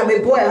boy, I'm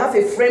a boy, I have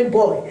a friend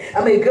boy.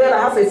 I'm a girl,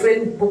 I have a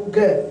friend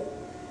girl.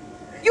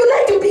 You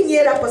like to be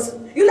near that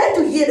person. You like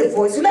to hear the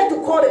voice. You like to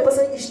call the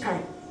person each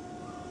time.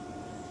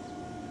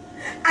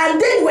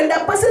 And then when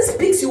that person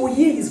speaks, you will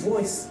hear his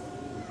voice.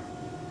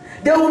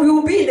 Then you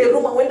will be in the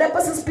room, and when that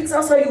person speaks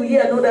outside, you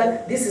hear, know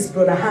that this is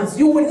Brother Hans.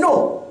 You will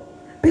know.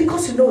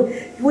 Because you know,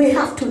 we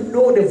have to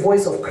know the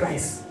voice of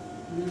Christ.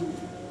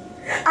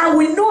 And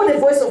we know the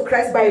voice of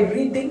Christ by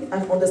reading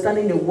and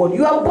understanding the word.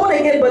 You are born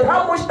again, but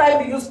how much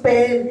time do you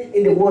spend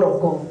in the word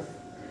of God?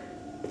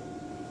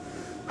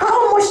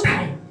 How much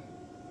time?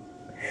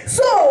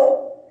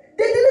 So,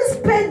 they didn't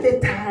spend the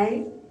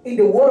time in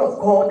the word of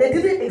God. They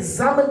didn't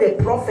examine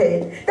the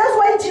prophet. That's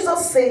why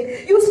Jesus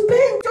said, you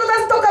spend,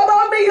 just talk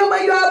about me,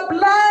 but you are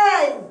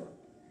blind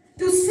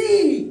to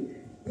see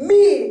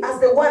me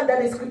as the one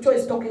that the scripture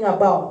is talking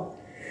about.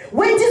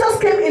 When Jesus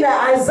came in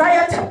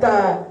Isaiah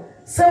chapter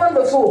 7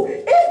 verse 4,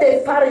 if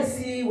the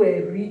Pharisees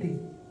were reading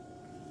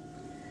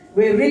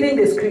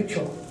the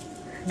scripture,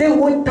 they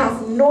would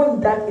have known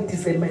that it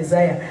is a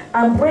Messiah.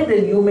 And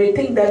brethren, you may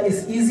think that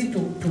it's easy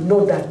to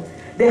know that.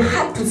 They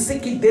had to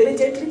seek it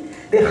diligently.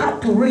 They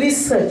had to really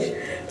search.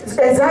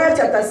 Isaiah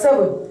chapter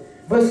 7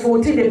 verse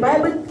 14, the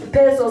Bible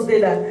tells us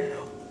that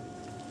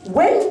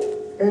when,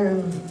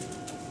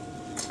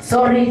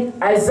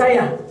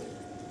 Isaiah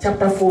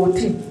chapter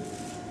 14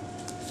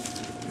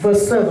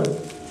 verse 7,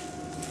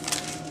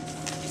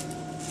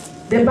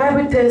 the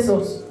Bible tells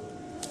us,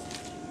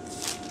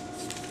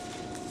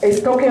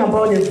 it's talking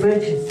about a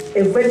virgin.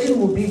 A virgin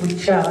will be with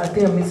child. I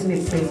think I'm missing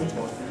a place.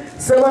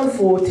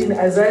 7:14,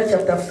 Isaiah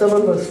chapter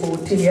 7 verse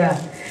 14, yeah.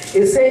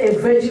 It says a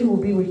virgin will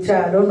be with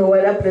child. I don't know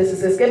why that place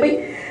is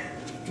escaping.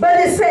 But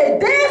it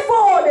said,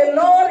 therefore the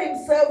Lord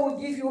himself will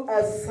give you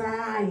a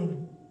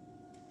sign.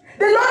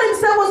 The Lord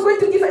himself was going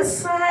to give a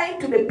sign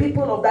to the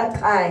people of that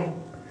time,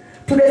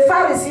 to the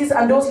Pharisees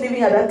and those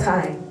living at that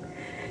time.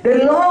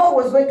 The Lord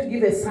was going to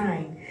give a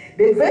sign.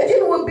 The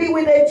virgin will be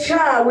with a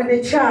child,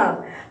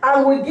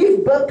 and will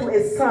give birth to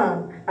a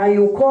son, and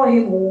you call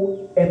him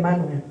who?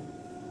 Emmanuel.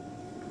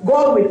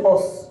 God with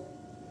us.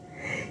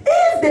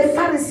 If the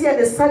Pharisees and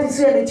the Sadducees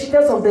and the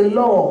teachers of the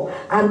law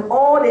and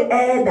all the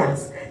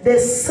elders, they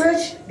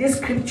search these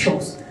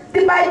scriptures,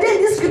 by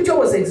then this scripture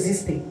was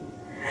existing,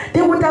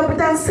 they would have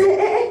been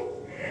say,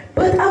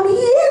 but I'm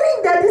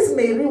hearing that this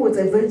Mary was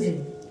a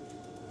virgin.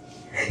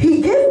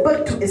 He gave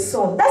birth to a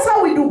son. That's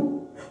how we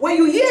do. When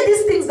you hear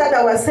these things that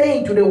I was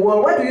saying to the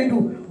world, what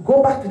do?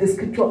 Go back to the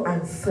scripture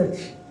and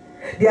search.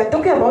 They are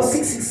talking about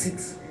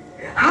 666.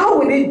 How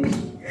will it be?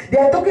 They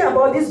are talking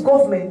about this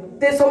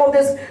government. Some of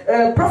these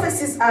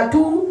prophecies are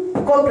too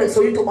complex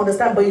for you to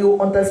understand, but you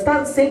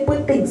understand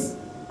simple things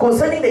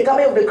concerning the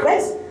coming of the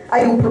Christ,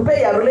 and you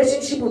prepare your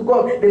relationship with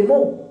God the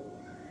more.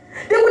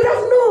 They would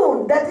have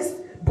known that this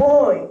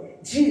boy,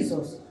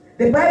 Jesus,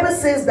 the Bible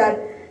says that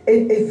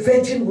a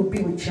virgin would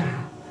be with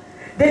child.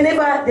 They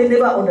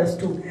never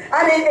understood.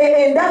 And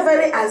in that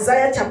very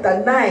Isaiah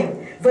chapter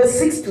 9, verse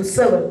 6 to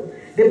 7,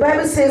 the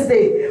Bible says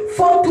there,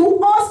 for to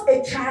us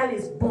a child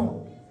is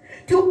born,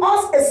 to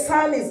us a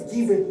son is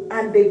given,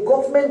 and the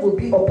government will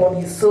be upon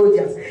his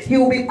soldiers. He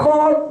will be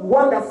called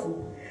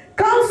Wonderful,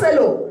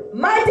 Counselor,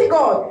 Mighty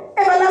God,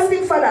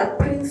 Everlasting Father,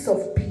 Prince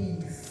of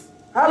Peace.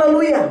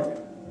 Hallelujah.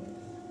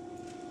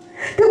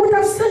 They would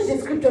have searched the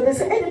scripture. They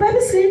say, hey, the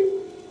Bible says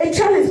a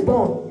child is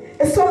born,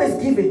 a son is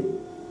given.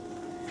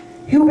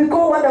 He will be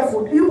called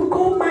Wonderful. He will be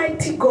called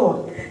Mighty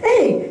God.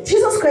 Hey,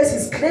 Jesus Christ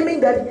is claiming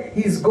that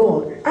he is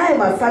God. I and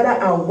my Father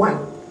are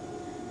one.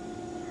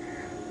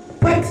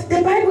 But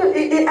the Bible,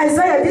 in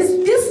Isaiah,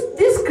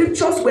 these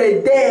scriptures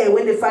were there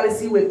when the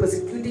Pharisees were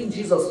persecuting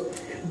Jesus.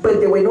 But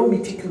they were not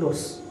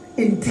meticulous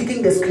in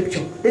digging the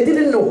scripture. They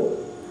didn't know.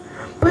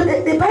 But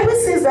the Bible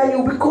says that he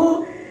will be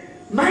called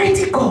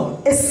Mighty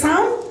God, a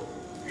son.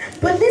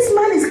 But this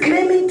man is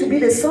claiming to be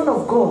the Son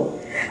of God.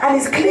 And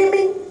is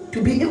claiming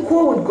to be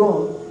equal with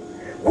God.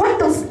 What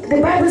does the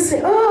Bible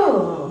say?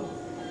 Oh,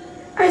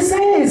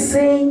 Isaiah is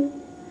saying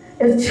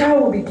a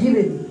child will be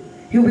given.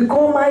 He will be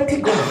called Mighty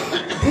God.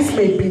 This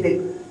may be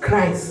the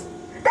Christ.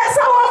 That's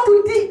how I have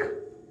to dig.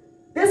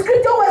 The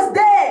scripture was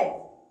there.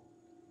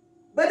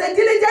 But they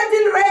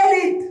diligently read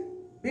it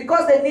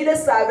because they needed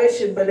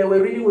salvation, but they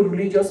were reading with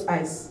religious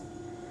eyes.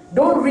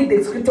 Don't read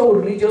the scripture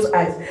with religious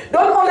eyes.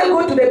 Don't only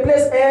go to the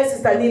place,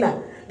 Sister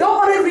Nina.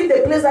 Don't only read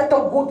the place that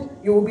talk good,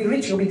 you will be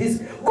rich, you will be this.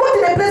 Go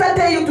to the place that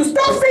tell you to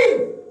stop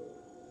sin.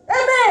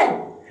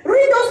 Amen.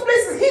 Read those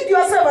places, hit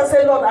yourself and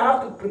say, Lord, I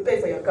have to prepare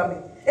for your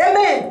coming.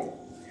 Amen.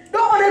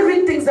 Don't only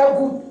read things that are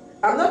good.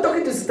 I'm not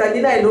talking to Sister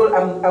Nina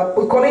alone. I'm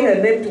calling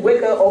her name to wake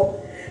her up.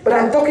 But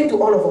I'm talking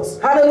to all of us.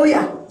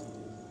 Hallelujah.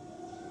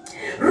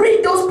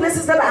 Read those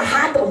places that are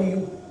hard on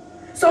you.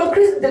 Some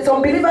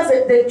believers,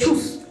 they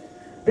choose.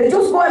 They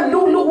just go and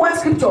look one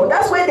scripture.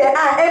 That's where they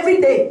are every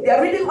day. They are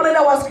reading only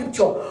that one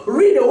scripture.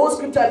 Read the whole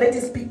scripture and let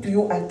it speak to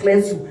you and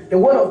cleanse you. The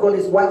word of God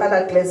is water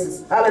that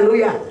cleanses.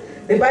 Hallelujah.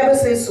 The Bible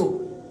says so.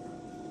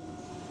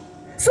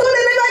 So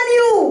they never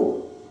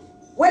knew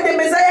when the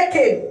Messiah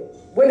came.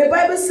 When the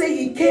Bible says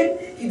he came,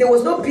 there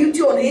was no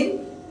beauty on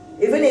him.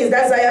 Even in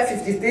Isaiah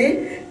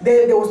 53,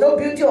 there was no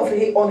beauty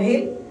on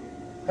him.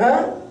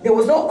 There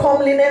was no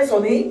comeliness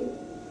on him.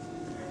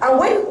 And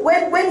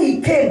when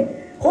he came,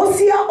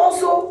 Hosea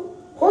also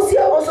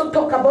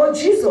talked about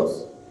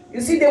Jesus.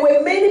 You see, there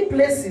were many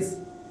places.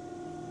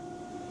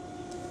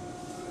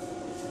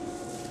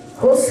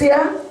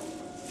 Hosea,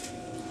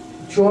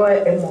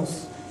 Joel,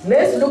 Amos.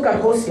 Let's look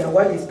at Hosea,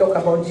 what he's talking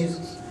about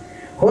Jesus.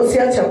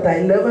 Hosea chapter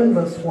 11,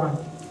 verse 1.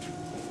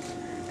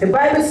 The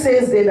Bible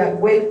says that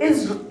when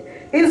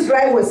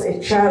Israel was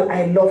a child,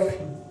 I loved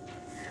him.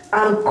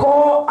 And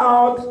called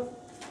out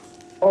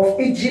of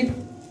Egypt,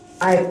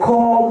 I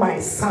call my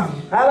son.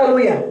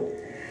 Hallelujah.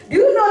 Do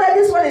you know that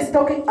this one is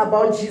talking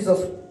about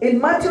Jesus? In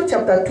Matthew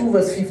chapter 2,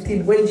 verse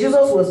 15, when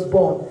Jesus was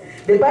born,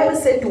 the Bible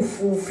said to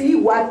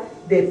fulfill what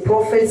the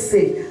prophet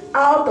said,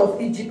 out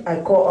of Egypt I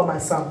call on my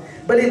son.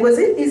 But it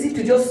wasn't easy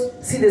to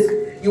just see this.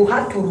 you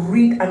had to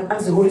read and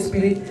ask the Holy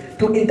Spirit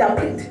to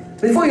interpret.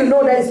 Before you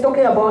know that it's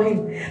talking about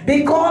him.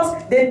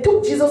 Because they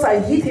took Jesus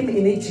and hid him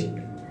in Egypt.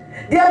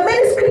 There are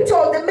many scriptures,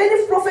 there are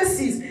many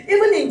prophecies.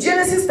 Even in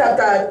Genesis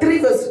chapter 3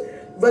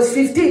 verse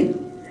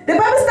 15. The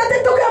Bible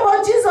started talking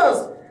about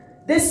Jesus.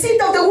 The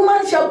seed of the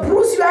woman shall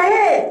bruise your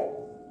head.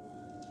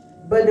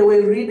 But they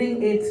were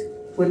reading it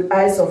with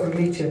eyes of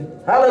religion.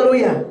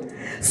 Hallelujah.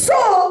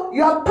 So,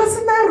 your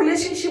personal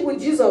relationship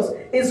with Jesus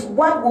is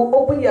what will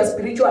open your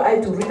spiritual eye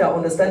to read and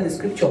understand the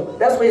scripture.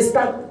 That's where it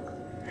starts.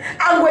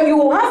 And when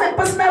you have a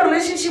personal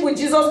relationship with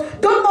Jesus,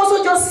 don't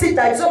also just sit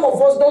like some of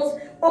us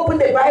don't open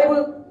the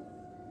Bible.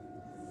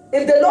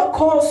 If the Lord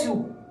calls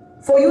you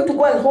for you to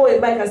go and hold a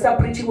mic and start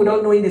preaching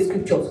without knowing the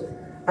scriptures,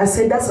 I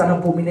said that's an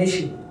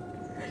abomination.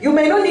 You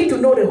may not need to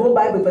know the whole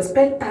Bible, but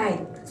spend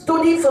time.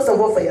 Study first of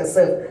all for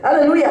yourself.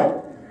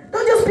 Hallelujah.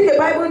 Don't just pick a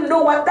Bible and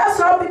know what. That's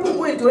how people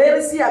go into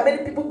heresy, and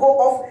many people go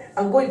off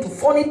and go into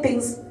funny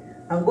things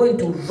and go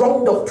into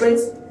wrong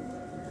doctrines.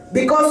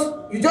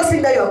 Because you just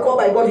think that you are called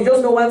by God, you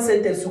just know one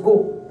sentence to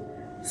go.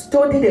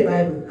 Study the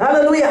Bible.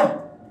 Hallelujah.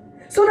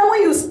 So that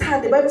when you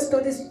stand, the Bible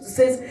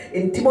says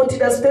in Timothy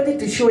that study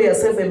to show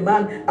yourself a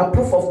man, a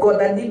proof of God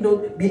that need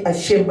not be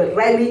ashamed, but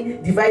rightly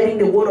dividing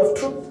the word of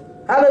truth.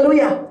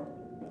 Hallelujah.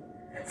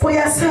 For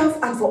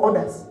yourself and for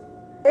others.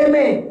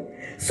 Amen.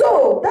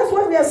 So that's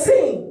what we are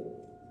saying.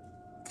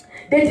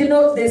 They did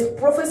not, these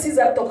prophecies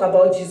that talk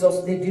about Jesus,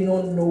 they did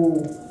not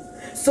know.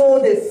 So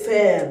they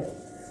fell.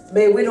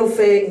 May we not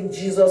fail in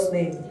Jesus'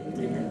 name.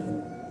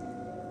 Amen.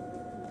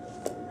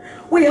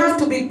 We have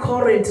to be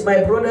current,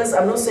 my brothers.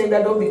 I'm not saying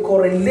that don't be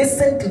current.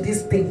 Listen to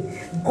this thing.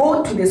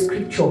 Go to the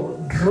scripture.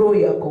 Draw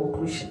your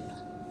conclusion.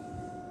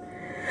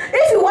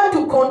 If you want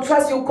to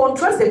contrast, you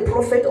contrast the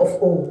prophet of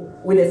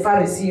old with the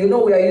Pharisee. You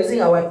know we are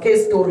using our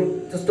case story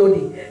to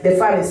study the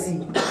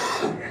Pharisee.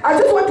 I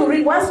just want to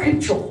read one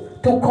scripture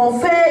to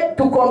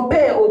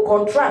compare or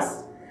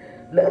contrast,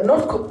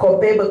 not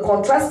compare, but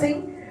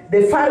contrasting the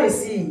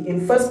Pharisee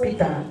in 1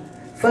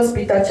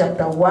 Peter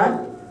chapter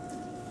 1.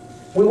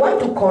 We want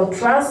to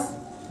contrast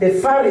the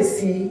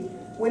Pharisee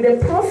with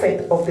the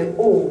prophet of the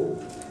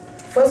old.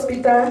 1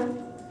 Peter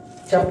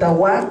chapter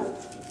 1,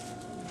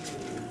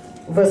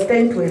 verse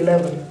 10 to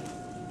 11.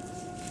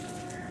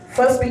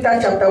 1 Peter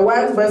chapter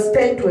 1, verse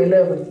 10 to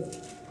 11.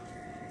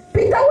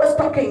 Peter was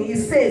talking, he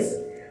says,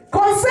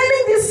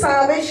 concerning this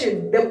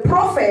salvation, the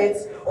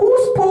prophets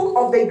who spoke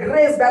of the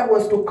grace that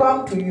was to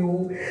come to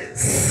you,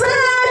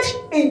 search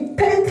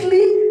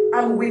intently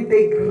and with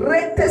the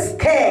greatest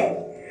care,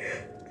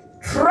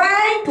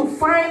 trying to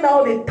find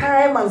out the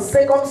time and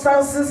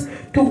circumstances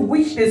to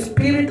which the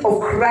Spirit of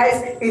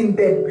Christ in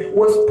them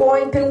was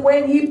pointing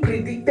when he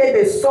predicted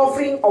the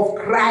suffering of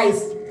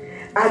Christ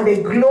and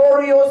the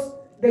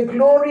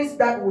glories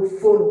that would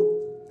follow.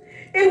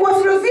 It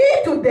was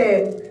revealed to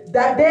them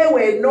that they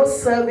were not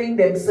serving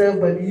themselves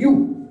but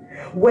you,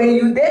 when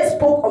you then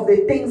spoke of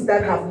the things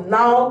that have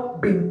now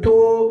been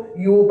told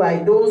you by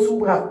those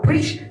who have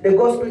preached the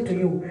gospel to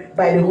you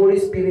by the Holy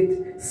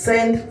Spirit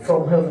sent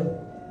from heaven.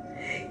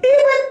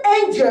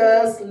 Even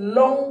angels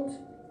longed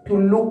to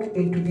look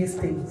into these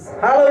things.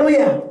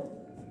 Hallelujah.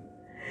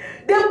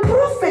 The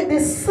prophet, they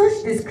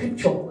searched the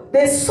scripture.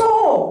 They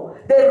saw,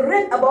 they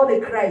read about the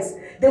Christ.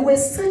 They were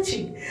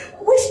searching.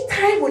 Which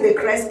time when the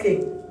Christ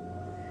came?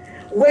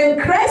 When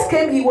Christ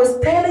came, he was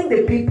telling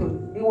the people,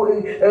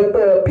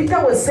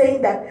 Peter was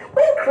saying that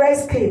when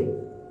Christ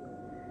came,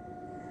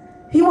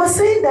 he was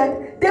saying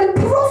that the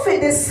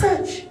prophet, they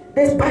searched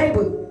the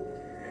Bible.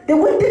 They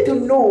wanted to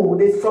know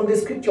this from the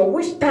scripture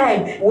which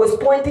time it was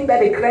pointing that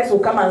the Christ will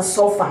come and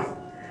suffer.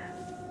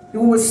 He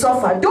will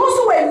suffer. Those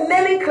who were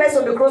nailing Christ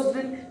on the cross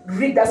didn't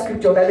read that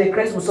scripture that the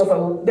Christ will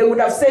suffer. They would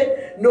have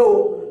said,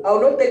 no, I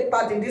will not take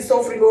part in this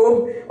suffering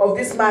of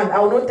this man. I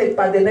will not take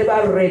part. They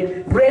never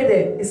read.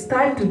 Brethren, it's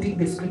time to dig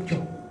the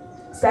scripture.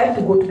 It's time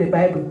to go to the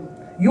Bible.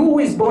 You who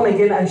is born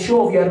again and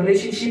sure of your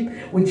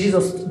relationship with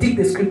Jesus, dig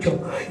the scripture.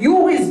 You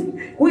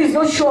who is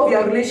not sure of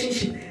your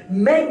relationship,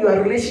 mend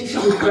your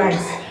relationship with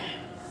Christ.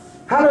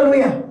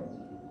 Hallelujah.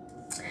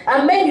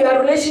 And mend your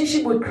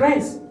relationship with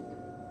Christ.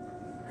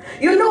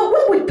 You know,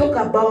 when we talk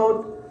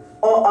about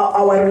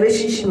our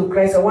relationship with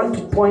Christ, I want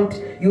to point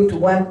you to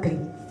one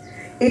thing.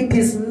 It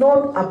is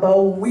not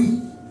about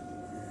we.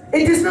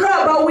 It is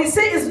not about we.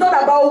 Say it's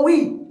not about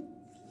we.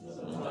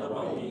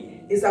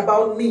 It's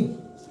about me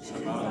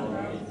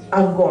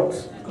and God.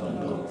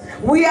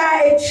 We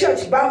are a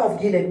church, Balm of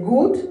Gilead.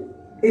 Good.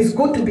 It's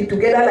good to be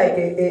together like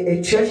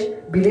a church,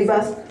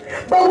 believers.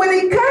 But when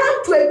it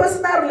comes to a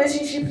personal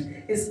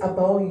relationship, it's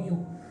about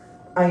you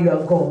and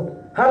your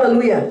God.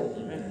 Hallelujah.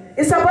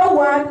 It's about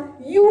what?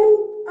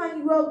 You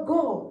and your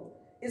God.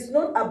 It's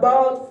not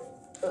about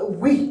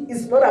we.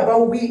 It's not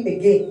about we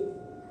again.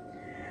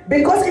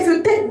 Because if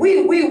you take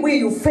we,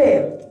 you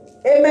fail.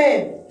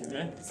 Amen.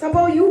 Amen. It's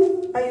about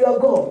you and your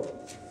God.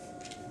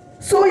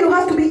 So you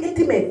have to be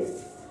intimate.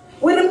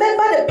 We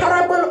remember the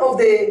parable of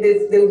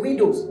the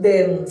widows,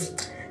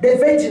 the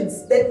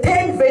virgins, the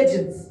 10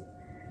 virgins.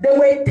 There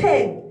were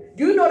 10.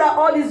 Do you know that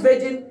all these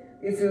virgins,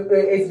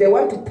 if they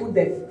want to put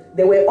them,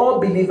 They were all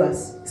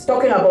believers. It's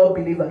talking about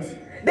believers.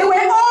 They were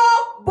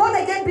all born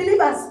again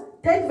believers.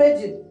 10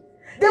 virgins.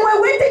 They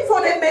were waiting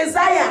for the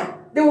Messiah.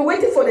 They were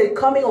waiting for the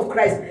coming of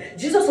Christ.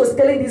 Jesus was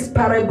telling this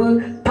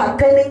parable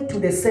pertaining to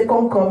the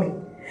second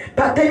coming,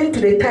 pertaining to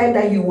the time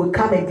that he will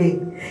come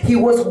again. He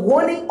was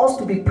warning us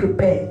to be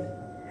prepared.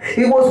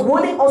 He was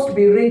warning us to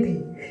be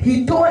ready.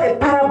 He told a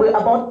parable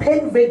about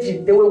 10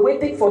 virgins. They were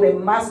waiting for the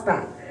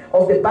master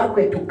of the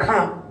banquet to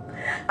come.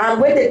 And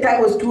when the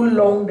time was too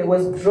long, there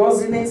was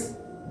drowsiness.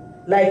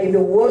 Like in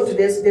the world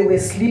today, they were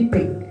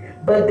sleeping.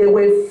 But there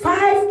were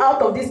 5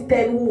 out of these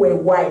 10 who were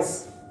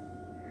wise.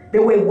 They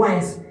were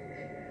wise.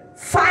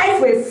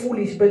 5 were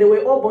foolish, but they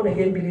were all born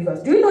again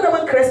believers. Do you know that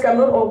when Christ comes,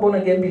 not all born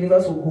again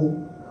believers will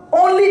go?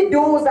 Only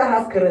those that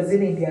have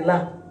kerosene in their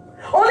lamp.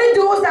 Only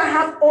those that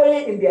have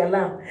oil in their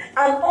lamp.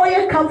 And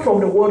oil comes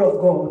from the word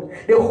of God.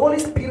 The Holy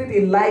Spirit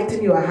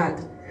enlightens your heart.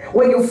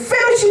 When you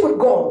fellowship with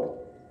God,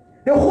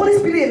 the Holy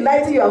Spirit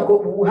enlightens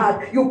your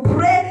heart. You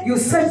pray, you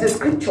search the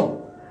scripture.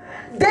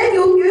 Then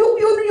you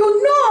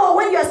know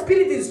when your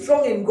spirit is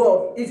strong in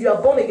God. If you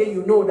are born again,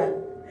 you know that.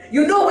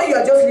 You know when you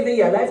are just living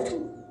your life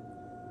too.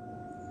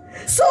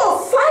 So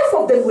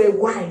 5 of them were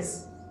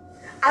wise.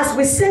 As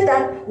we said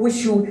that we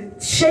should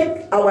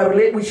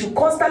we should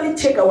constantly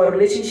check our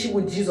relationship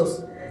with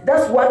Jesus.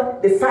 That's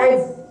what the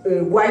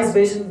 5 wise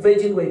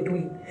virgins were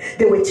doing.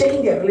 They were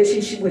checking their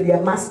relationship with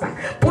their master,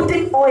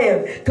 putting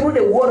oil through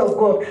the word of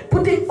God,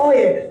 putting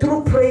oil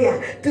through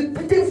prayer,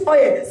 putting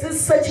oil,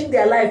 searching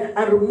their life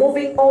and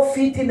removing all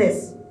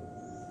filthiness.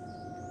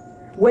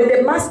 When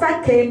the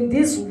master came,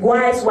 this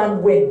wise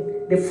one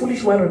went, the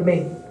foolish one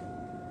remained.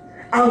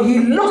 And he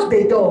locked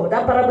the door.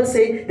 That parable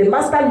says the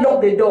master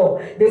locked the door.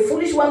 The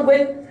foolish one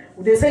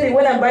went. They said they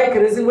went and buy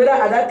kerosene. Whether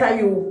at that time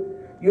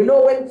you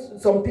know when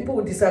some people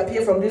will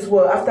disappear from this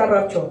world after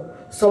rapture,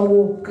 some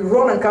will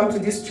run and come to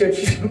this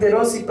church. They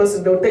don't see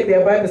person. They'll take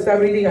their Bible, start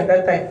reading at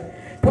that time,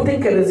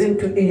 putting kerosene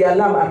in your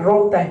lamp at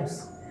wrong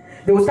times.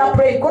 They will start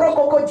praying,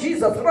 "Koro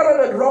Jesus,"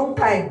 at wrong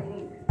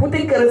time,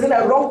 putting kerosene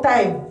at wrong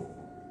time,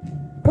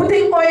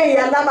 putting oil in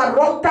your lamp at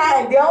wrong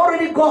time. They are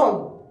already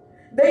gone.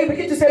 Then you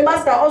begin to say,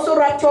 "Master, also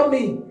rapture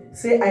me."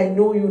 Say, "I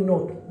know you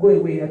not. Go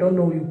away. I don't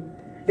know you."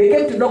 They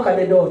came to knock at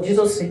the door.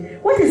 Jesus said,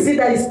 "What is it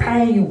that is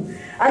tying you?"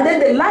 And then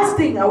the last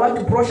thing I want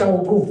to brush and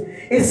we'll go.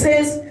 It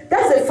says,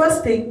 that's the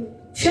first thing.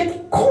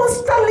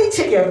 Constantly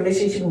check your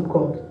relationship with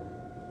God.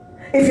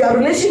 If your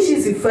relationship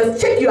is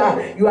first, check your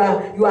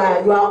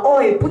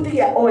oil, putting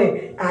your oil.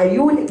 Are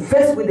you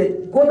invested with the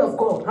word of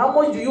God? How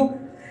much do you?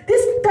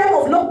 This time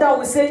of lockdown,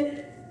 we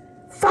say,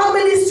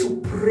 families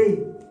should pray.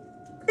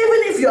 Even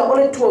if you are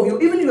only 2 of you,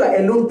 even if you are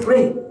alone,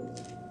 pray.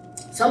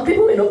 Some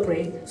people will not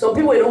pray. Some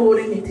people will not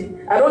hold meeting.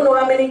 I don't know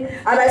how many.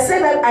 And I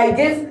said that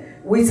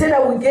we said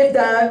that we gave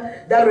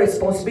that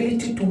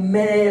responsibility to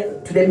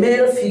the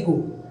male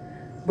figure.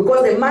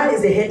 Because the man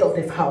is the head of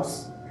the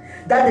house.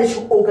 That they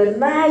should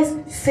organize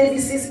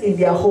services in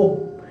their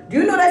home. Do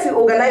you know that if you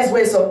organize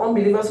where some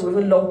unbelievers will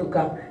even long to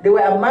come? They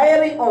were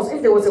admiring us.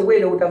 If there was a way,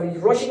 they would have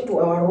been rushing to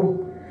our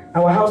room,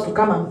 our house to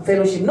come and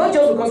fellowship. Not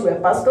just because we are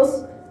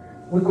pastors.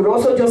 We could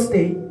also just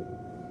stay.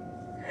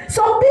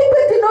 Some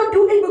people do not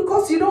do it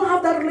because you don't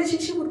have that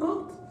relationship with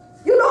God.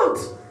 You don't.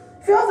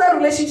 If you have that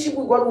relationship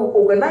with God, we'll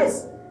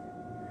organize.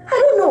 I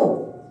don't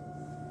know.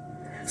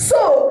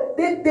 So,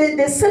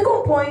 the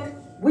second point,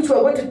 which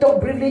we're going to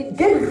talk briefly,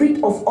 get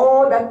rid of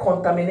all that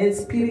contaminates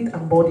spirit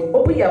and body.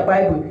 Open your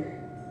Bible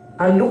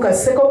and look at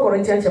 2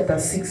 Corinthians chapter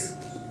 6.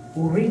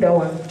 We'll read that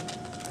one.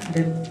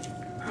 Then,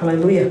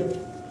 hallelujah.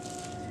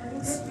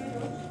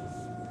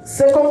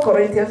 2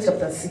 Corinthians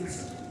chapter 6.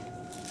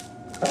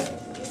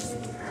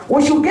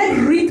 We should get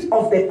rid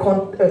of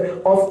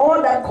of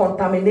all that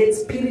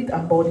contaminates spirit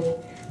and body.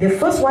 The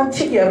first one,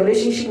 check your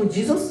relationship with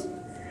Jesus.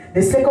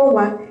 The second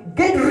one,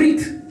 get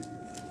rid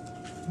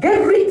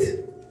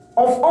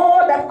of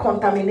all that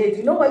contaminates.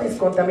 You know what is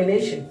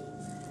contamination?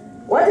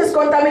 What is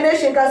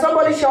contamination? Can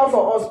somebody shout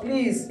for us,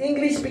 please?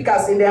 English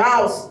speakers in the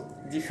house.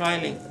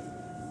 Defiling.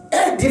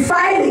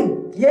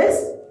 Defiling,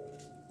 yes.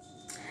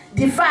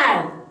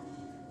 Defile.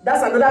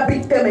 That's another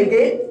big term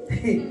again.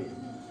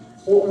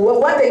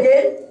 What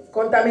again?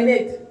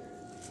 Contaminate.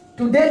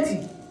 To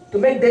dirty. To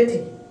make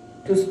dirty.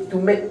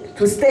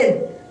 To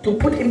stain. To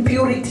put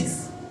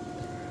impurities.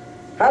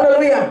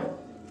 Hallelujah.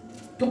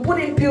 To put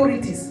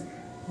impurities.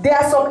 There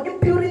are some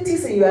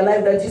impurities in your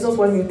life that Jesus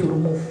wants you to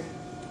remove.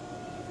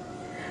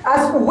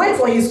 As we wait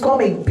for his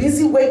coming,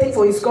 busy waiting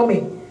for his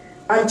coming,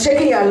 and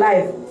checking your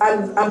life,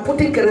 and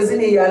putting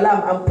kerosene in your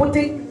lamp, and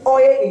putting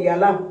oil in your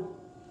lamp.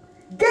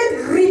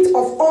 Get rid of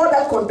all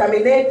that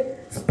contaminate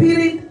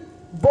spirit,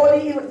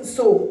 body, even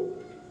soul.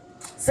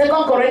 2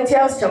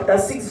 Corinthians chapter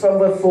 6 from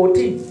verse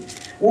 14.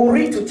 We'll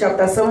read to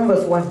chapter 7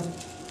 verse 1.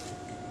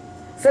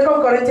 2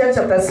 Corinthians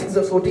chapter 6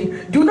 verse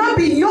 14. Do not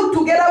be yoked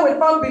together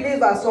with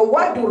unbelievers. So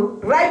what do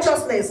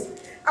righteousness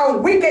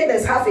and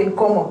wickedness have in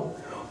common?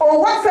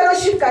 Or what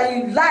fellowship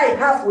can you light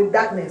have with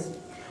darkness?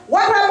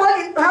 What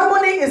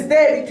harmony is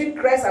there between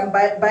Christ and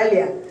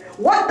Belial?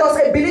 What does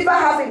a believer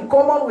have in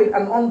common with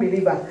an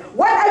unbeliever?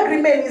 What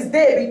agreement is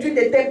there between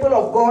the temple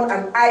of God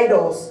and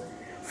idols?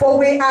 For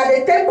we are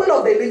the temple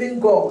of the living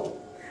God.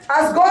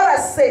 As God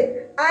has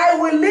said, I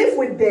will live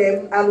with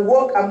them and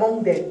walk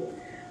among them,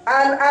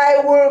 and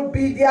I will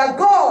be their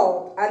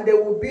God, and they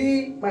will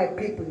be my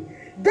people.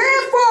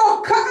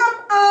 Therefore, come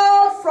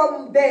out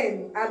from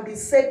them and be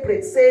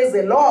separate, says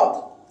the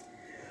Lord.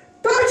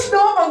 Touch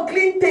no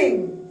unclean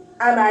thing,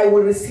 and I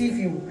will receive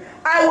you.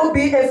 I will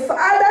be a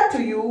father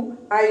to you,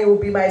 and you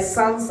will be my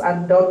sons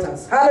and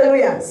daughters.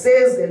 Hallelujah,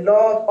 says the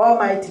Lord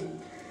Almighty.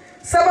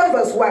 7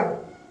 verse 1.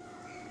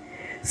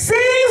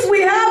 Since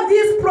we have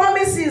these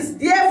promises,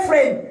 dear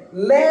friend,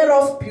 let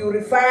us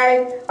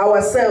purify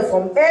ourselves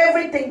from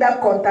everything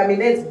that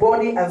contaminates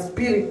body and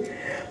spirit,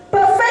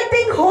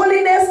 perfecting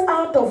holiness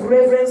out of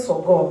reverence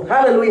for God.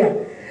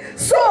 Hallelujah.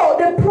 So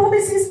the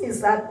promises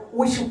is that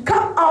we should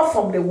come out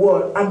from the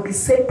world and be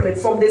separate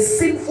from the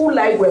sinful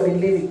life we have been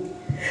living,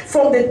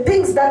 from the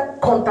things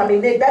that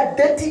contaminate, that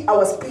dirty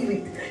our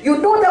spirit. You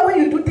know that when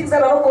you do things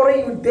that are not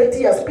correct, you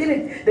dirty your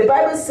spirit. The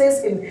Bible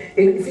says in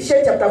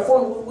Ephesians chapter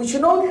 4, we should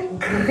not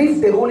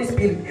grieve the Holy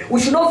Spirit. We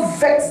should not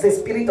vex the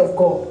Spirit of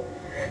God.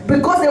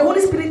 Because the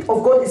Holy Spirit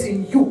of God is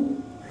in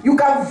you. You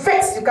can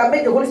vex, you can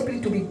make the Holy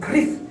Spirit to be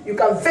grieved. You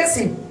can vex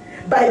him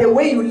by the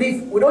way you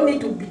live. We don't need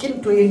to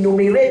begin to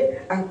enumerate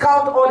and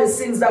count all the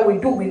sins that we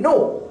do. We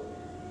know.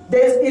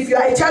 If you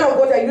are a child of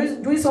God and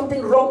you're doing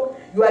something wrong,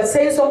 you are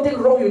saying something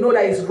wrong, you know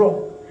that is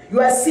wrong. You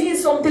are seeing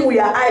something with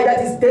your eye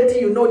that is dirty,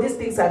 you know these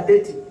things are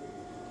dirty.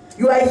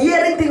 You are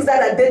hearing things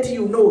that are dirty,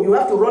 you know. You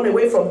have to run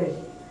away from them.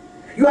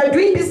 You are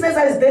doing business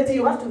that is dirty,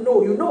 you have to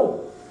know, you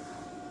know.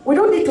 We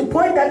don't need to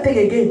point that thing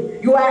again.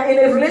 You are in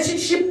a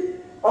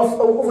relationship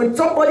with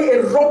somebody,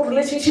 a wrong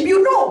relationship,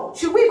 you know.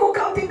 Should we go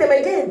counting them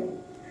again?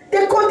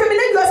 They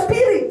contaminate your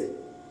spirit.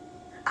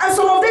 And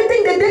some of them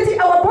think they dirty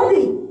our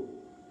body.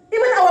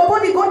 Even our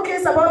body, God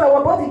cares about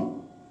our body.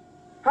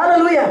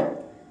 Hallelujah.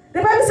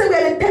 The Bible says we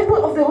are the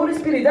temple of the Holy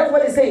Spirit. That's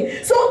what it's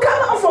saying. So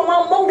come out from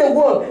among the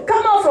world.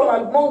 Come out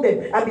from among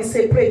them and be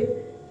separate.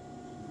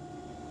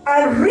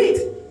 And read.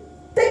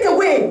 Take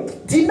away.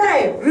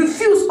 Deny.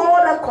 Refuse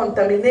all that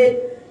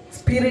contaminate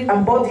spirit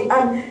and body.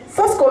 And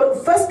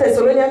 1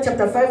 Thessalonians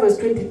chapter 5 verse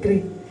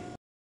 23.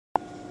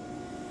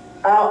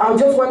 I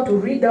just want to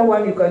read that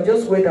one. You can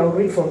just wait. I'll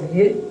read from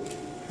here.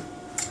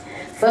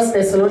 1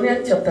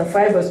 Thessalonians chapter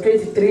 5 verse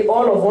 23.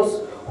 All of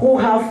us who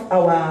have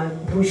our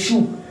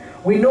brochure,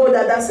 we know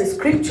that that's a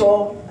scripture.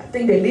 I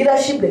think the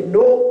leadership, they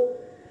know.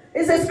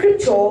 It's a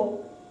scripture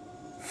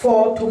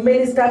for to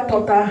minister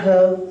total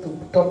health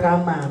to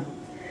total man.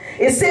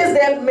 It says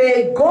that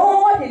may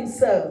God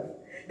himself,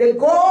 the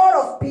God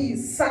of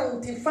peace,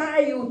 sanctify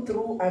you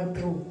through and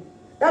through.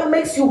 That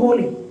makes you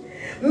holy.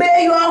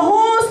 May your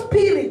whole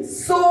spirit,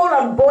 soul,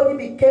 and body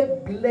be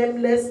kept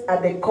blameless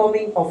at the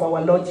coming of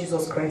our Lord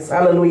Jesus Christ.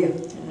 Hallelujah.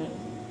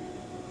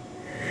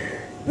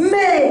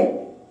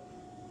 May,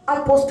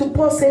 Apostle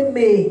Paul said,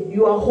 may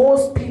your whole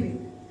spirit,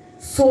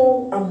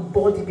 soul, and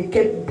body be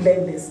kept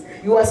blameless.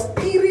 Your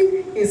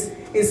spirit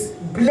is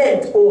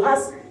bled or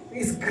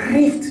is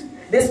grieved.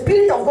 The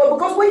Spirit of God,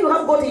 because when you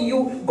have God in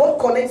you, God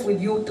connects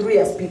with you through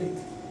your spirit.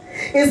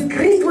 It's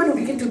grieved when you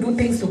begin to do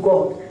things to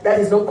God that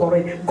is not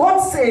correct.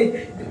 Paul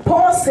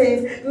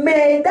says,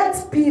 may that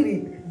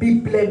spirit be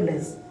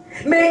blameless.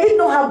 May it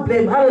not have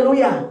blame.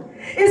 Hallelujah.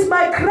 It's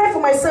my cry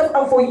for myself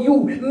and for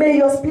you. May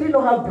your spirit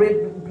not have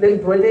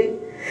blame, brother.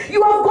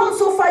 You have gone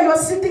so far, you are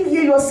sitting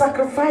here, you are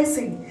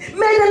sacrificing.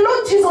 May the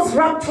Lord Jesus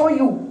rapture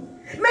you.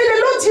 May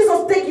the Lord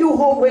Jesus take you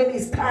home when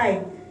it's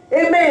time.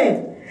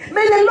 Amen.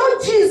 May the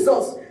Lord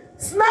Jesus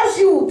snatch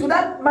you to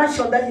that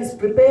mansion that he's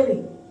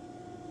preparing.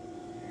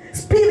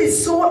 Spirit,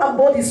 soul, and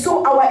body,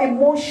 so our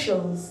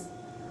emotions.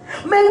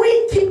 May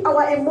we keep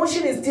our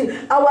emotions still.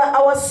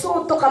 Our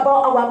soul talk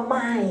about our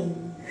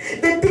mind.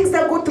 The things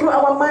that go through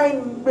our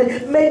mind,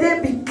 may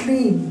they be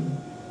clean.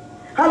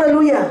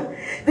 Hallelujah.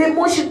 The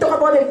emotion talk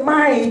about the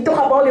mind,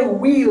 talk about the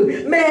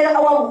will. May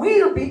our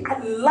will be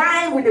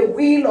aligned with the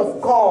will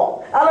of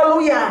God.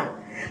 Hallelujah.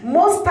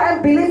 Most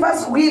time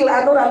believers' will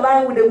are not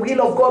aligned with the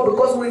will of God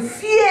because we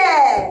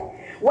fear.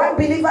 What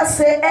believers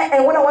say,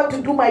 and when I want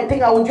to do my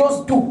thing, I will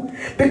just do.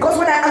 Because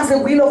when I ask the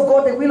will of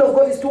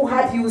God is too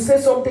hard. He will say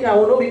something I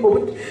will not be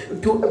able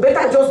to.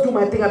 Better just do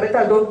my thing. I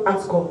better don't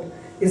ask God.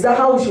 Is that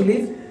how we should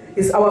live?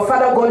 Is our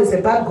Father God is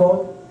a bad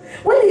God?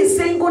 When he's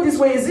saying go this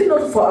way, is it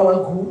not for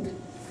our good?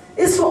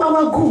 It's for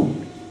our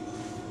good.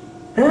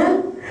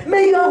 Huh?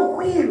 May your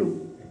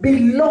will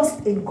be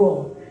lost in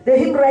God. The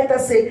hymn writer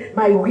said,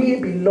 my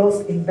will be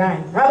lost in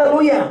thine.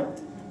 Hallelujah.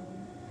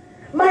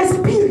 My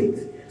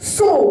spirit,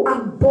 soul,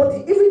 and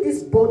body, even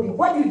this body,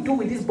 what you do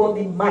with this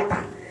body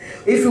matter.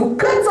 If you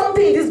cut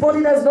something in this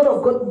body that's not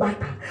of God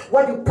matter.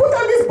 What you put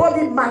on this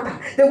body matter.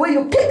 The way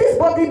you keep this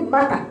body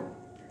matter.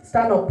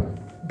 Stand up.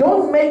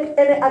 Don't make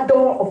any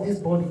adore of this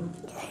body.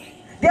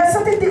 There are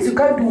certain things you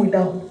can't do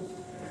without.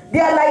 They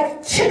are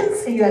like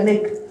chains in your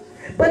neck.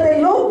 But the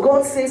Lord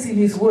God says in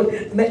his word,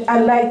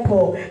 unlike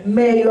Paul,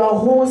 may your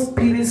whole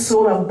spirit,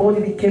 soul, and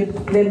body become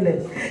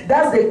blameless.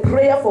 That's the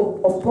prayer of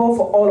Paul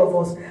for all of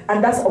us.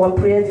 And that's our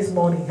prayer this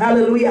morning.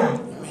 Hallelujah.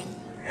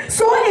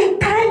 So in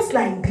times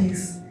like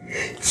this,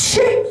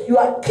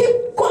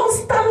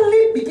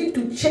 constantly begin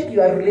to check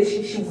your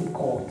relationship with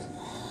God.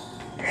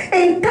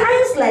 In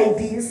times like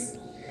this,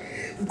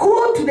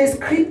 go to the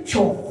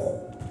scripture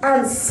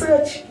and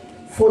search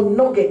for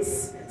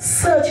nuggets,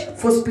 search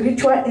for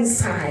spiritual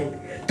insight.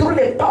 Through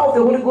the power of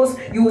the Holy Ghost,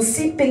 you will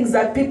see things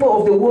that people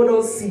of the world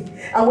don't see.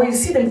 And when you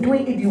see them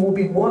doing it, you will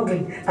be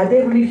wondering, are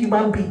they really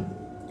human beings?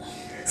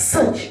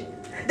 Search.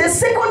 The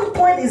second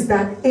point is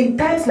that in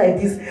times like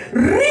this,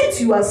 rid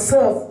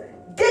yourself,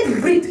 get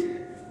rid,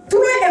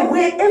 throw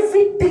away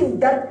everything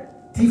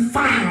that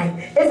defile,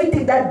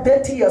 everything that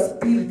dirty your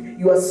spirit,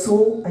 your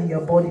soul, and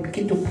your body.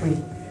 Begin to pray.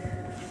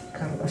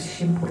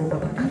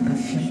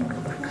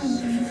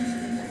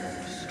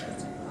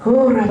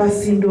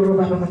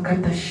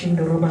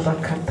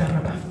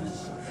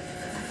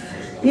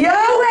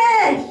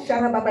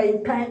 Yahweh,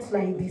 in times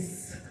like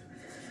this,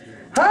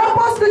 help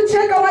us to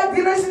check our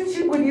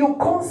relationship with you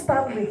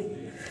constantly.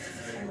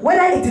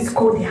 Whether it is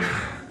cordial,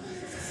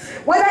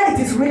 whether it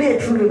is really a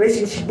true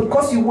relationship,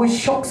 because you will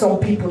shock some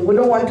people. We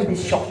don't want to be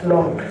shocked,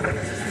 Lord.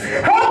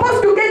 Help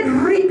us to get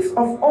rid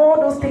of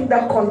all those things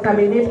that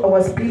contaminate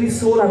our spirit,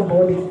 soul, and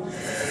body.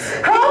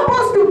 Help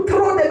us to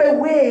throw them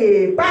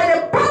away by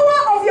the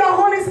power of your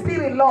Holy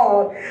Spirit,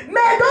 Lord.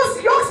 May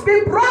those yokes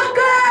be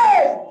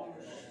broken.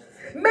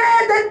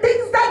 May the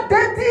things that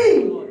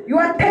dirty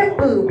your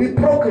temple be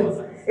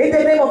broken in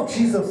the name of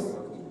Jesus.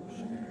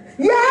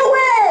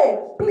 Yahweh,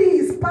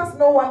 please pass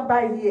no one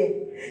by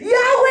here.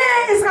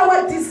 Yahweh is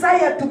our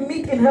desire to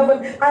meet in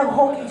heaven and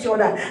hug each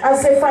other and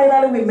say,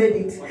 finally we made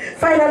it.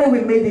 Finally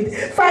we made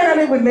it.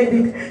 Finally we made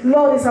it.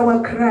 Lord, is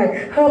our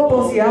cry. Help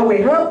us,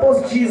 Yahweh. Help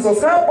us,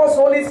 Jesus. Help us,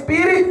 Holy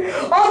Spirit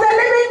of the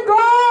living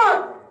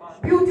God.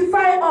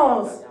 Beautify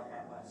us.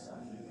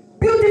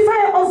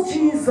 Beautify us,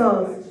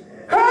 Jesus.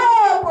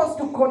 Help us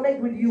to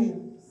connect with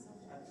you.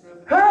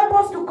 Help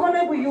us to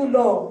connect with you,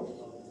 Lord.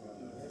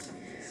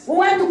 We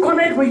want to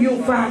connect with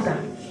you, Father.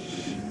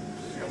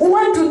 We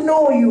want to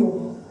know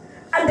you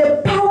and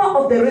the power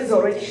of the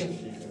resurrection,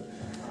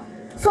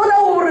 so that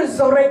we will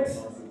resurrect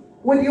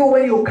with you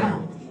when you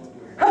come.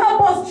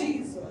 Help us,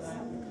 Jesus.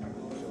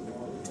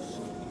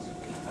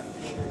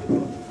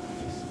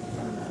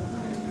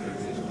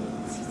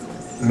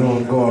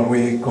 Lord God,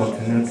 we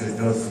continue to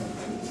just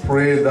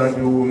pray that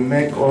you will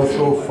make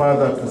also,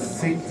 Father, to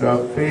seek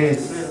your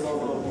face,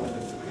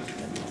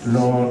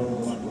 Lord,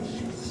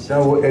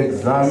 that we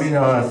examine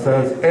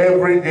ourselves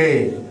every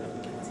day,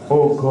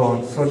 oh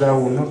God, so that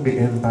we will not be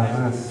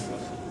embarrassed,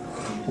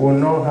 we will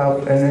not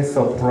have any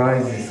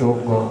surprises, oh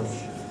God,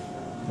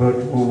 but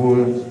we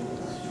will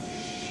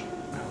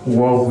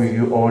walk with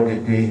you all the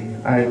day.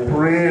 I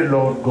pray,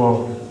 Lord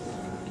God,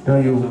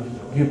 that you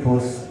give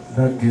us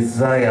that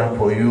desire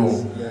for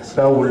you,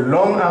 that will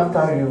long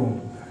after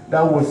you,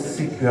 that will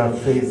seek your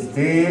face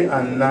day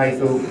and night,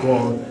 oh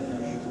God,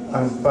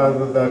 and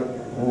Father, that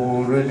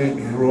will really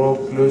draw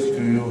close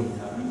to you.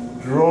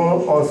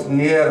 Draw us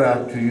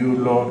nearer to you,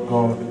 Lord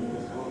God.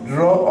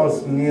 Draw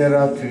us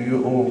nearer to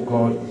you, oh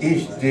God,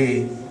 each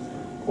day.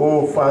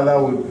 Oh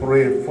Father, we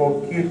pray,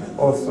 forgive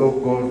us, oh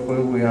God,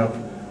 where we have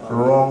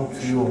wronged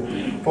you.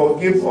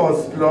 Forgive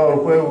us,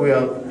 Lord, where we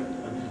have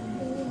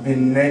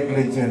been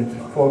negligent.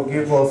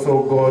 Forgive us,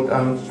 oh God,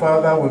 and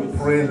Father, we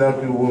pray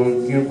that you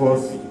will give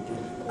us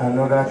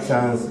another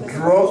chance.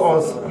 Draw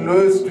us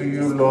close to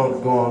you,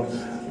 Lord God.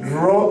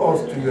 Draw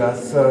us to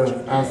yourself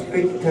and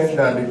speak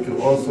tenderly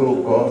to us, oh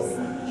God.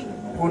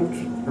 Put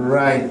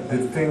right the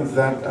things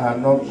that are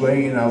not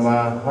going in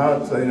our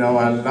hearts or in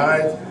our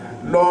lives.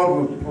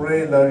 Lord, we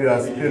pray that your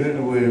Spirit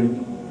will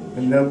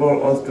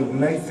enable us to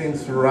make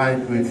things right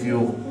with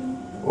you.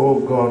 Oh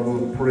God,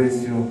 we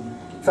praise you.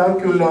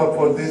 Thank you, Lord,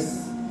 for this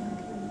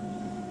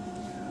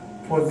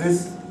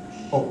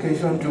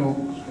occasion to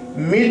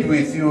meet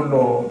with you,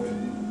 Lord,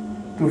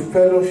 to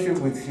fellowship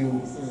with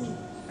you,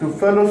 to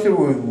fellowship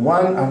with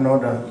one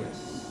another.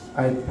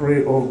 I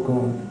pray, oh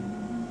God,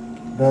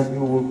 that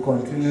you will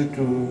continue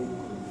to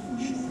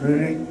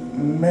really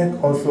make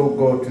us, oh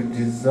God, to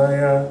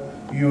desire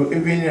you,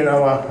 even in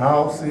our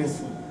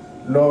houses.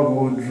 Lord,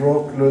 we'll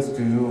draw close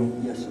to you.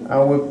 Yes.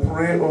 And we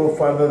pray, oh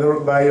Father,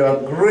 that by your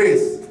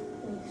grace,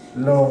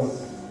 Lord,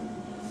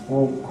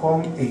 we'll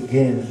come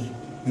again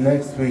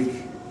next week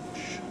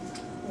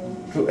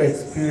to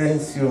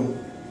experience you.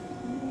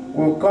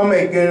 We'll come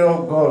again,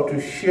 oh God,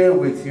 to share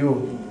with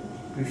you,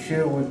 to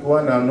share with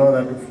one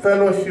another, to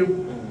fellowship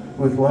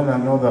with one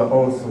another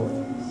also.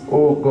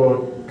 Oh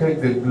God,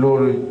 take the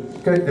glory,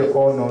 take the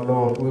honor,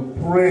 Lord. We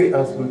pray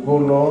as we go,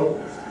 Lord,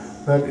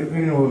 that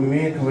even we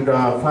meet with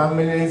our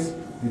families,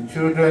 the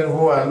children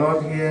who are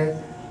not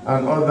here,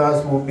 and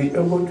others will be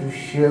able to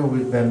share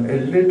with them a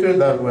little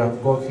that we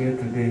have got here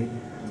today.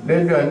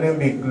 Let your name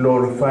be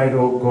glorified,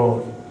 oh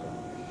God.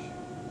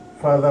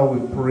 Father, we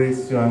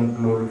praise you and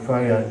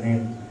glorify your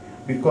name,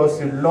 because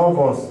you love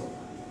us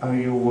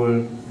and you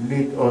will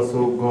lead us,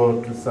 O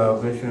God, to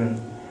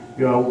salvation.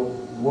 Your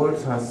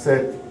words have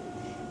said,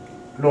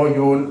 Lord,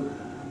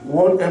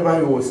 whatever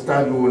you will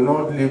start, you will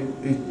not leave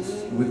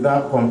it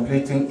without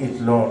completing it,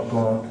 Lord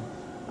God.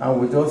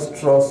 And we just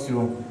trust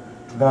you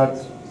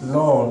that,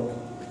 Lord,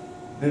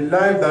 the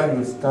life that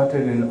you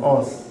started in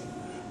us,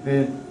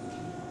 the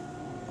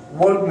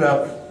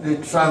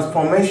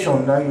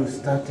transformation that you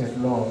started,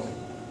 Lord,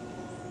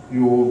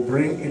 you will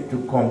bring it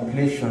to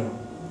completion.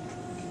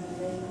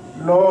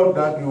 Lord,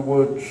 that you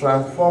will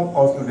transform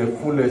us to the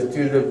fullest,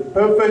 till the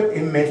perfect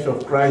image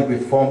of Christ be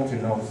formed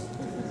in us.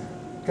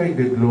 Take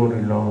the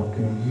glory, Lord,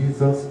 in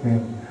Jesus'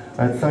 name.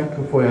 I thank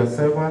you for your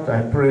servant.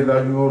 I pray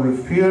that you will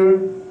refill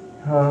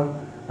her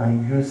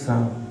and use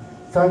her.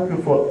 Thank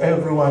you for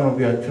every one of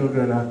your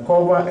children. I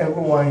cover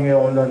everyone here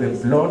under the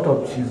blood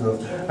of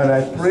Jesus. And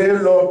I pray,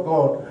 Lord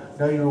God,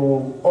 that you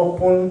will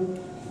open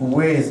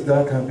ways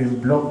that have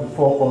been blocked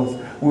before us.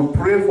 We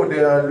pray for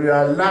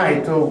your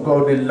light, oh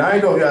God, the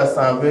light of your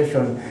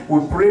salvation.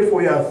 We pray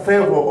for your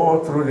favor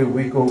all through the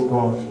week, oh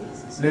God.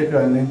 Let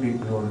your name be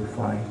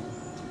glorified.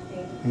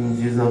 In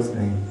Jesus'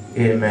 name,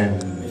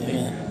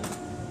 amen.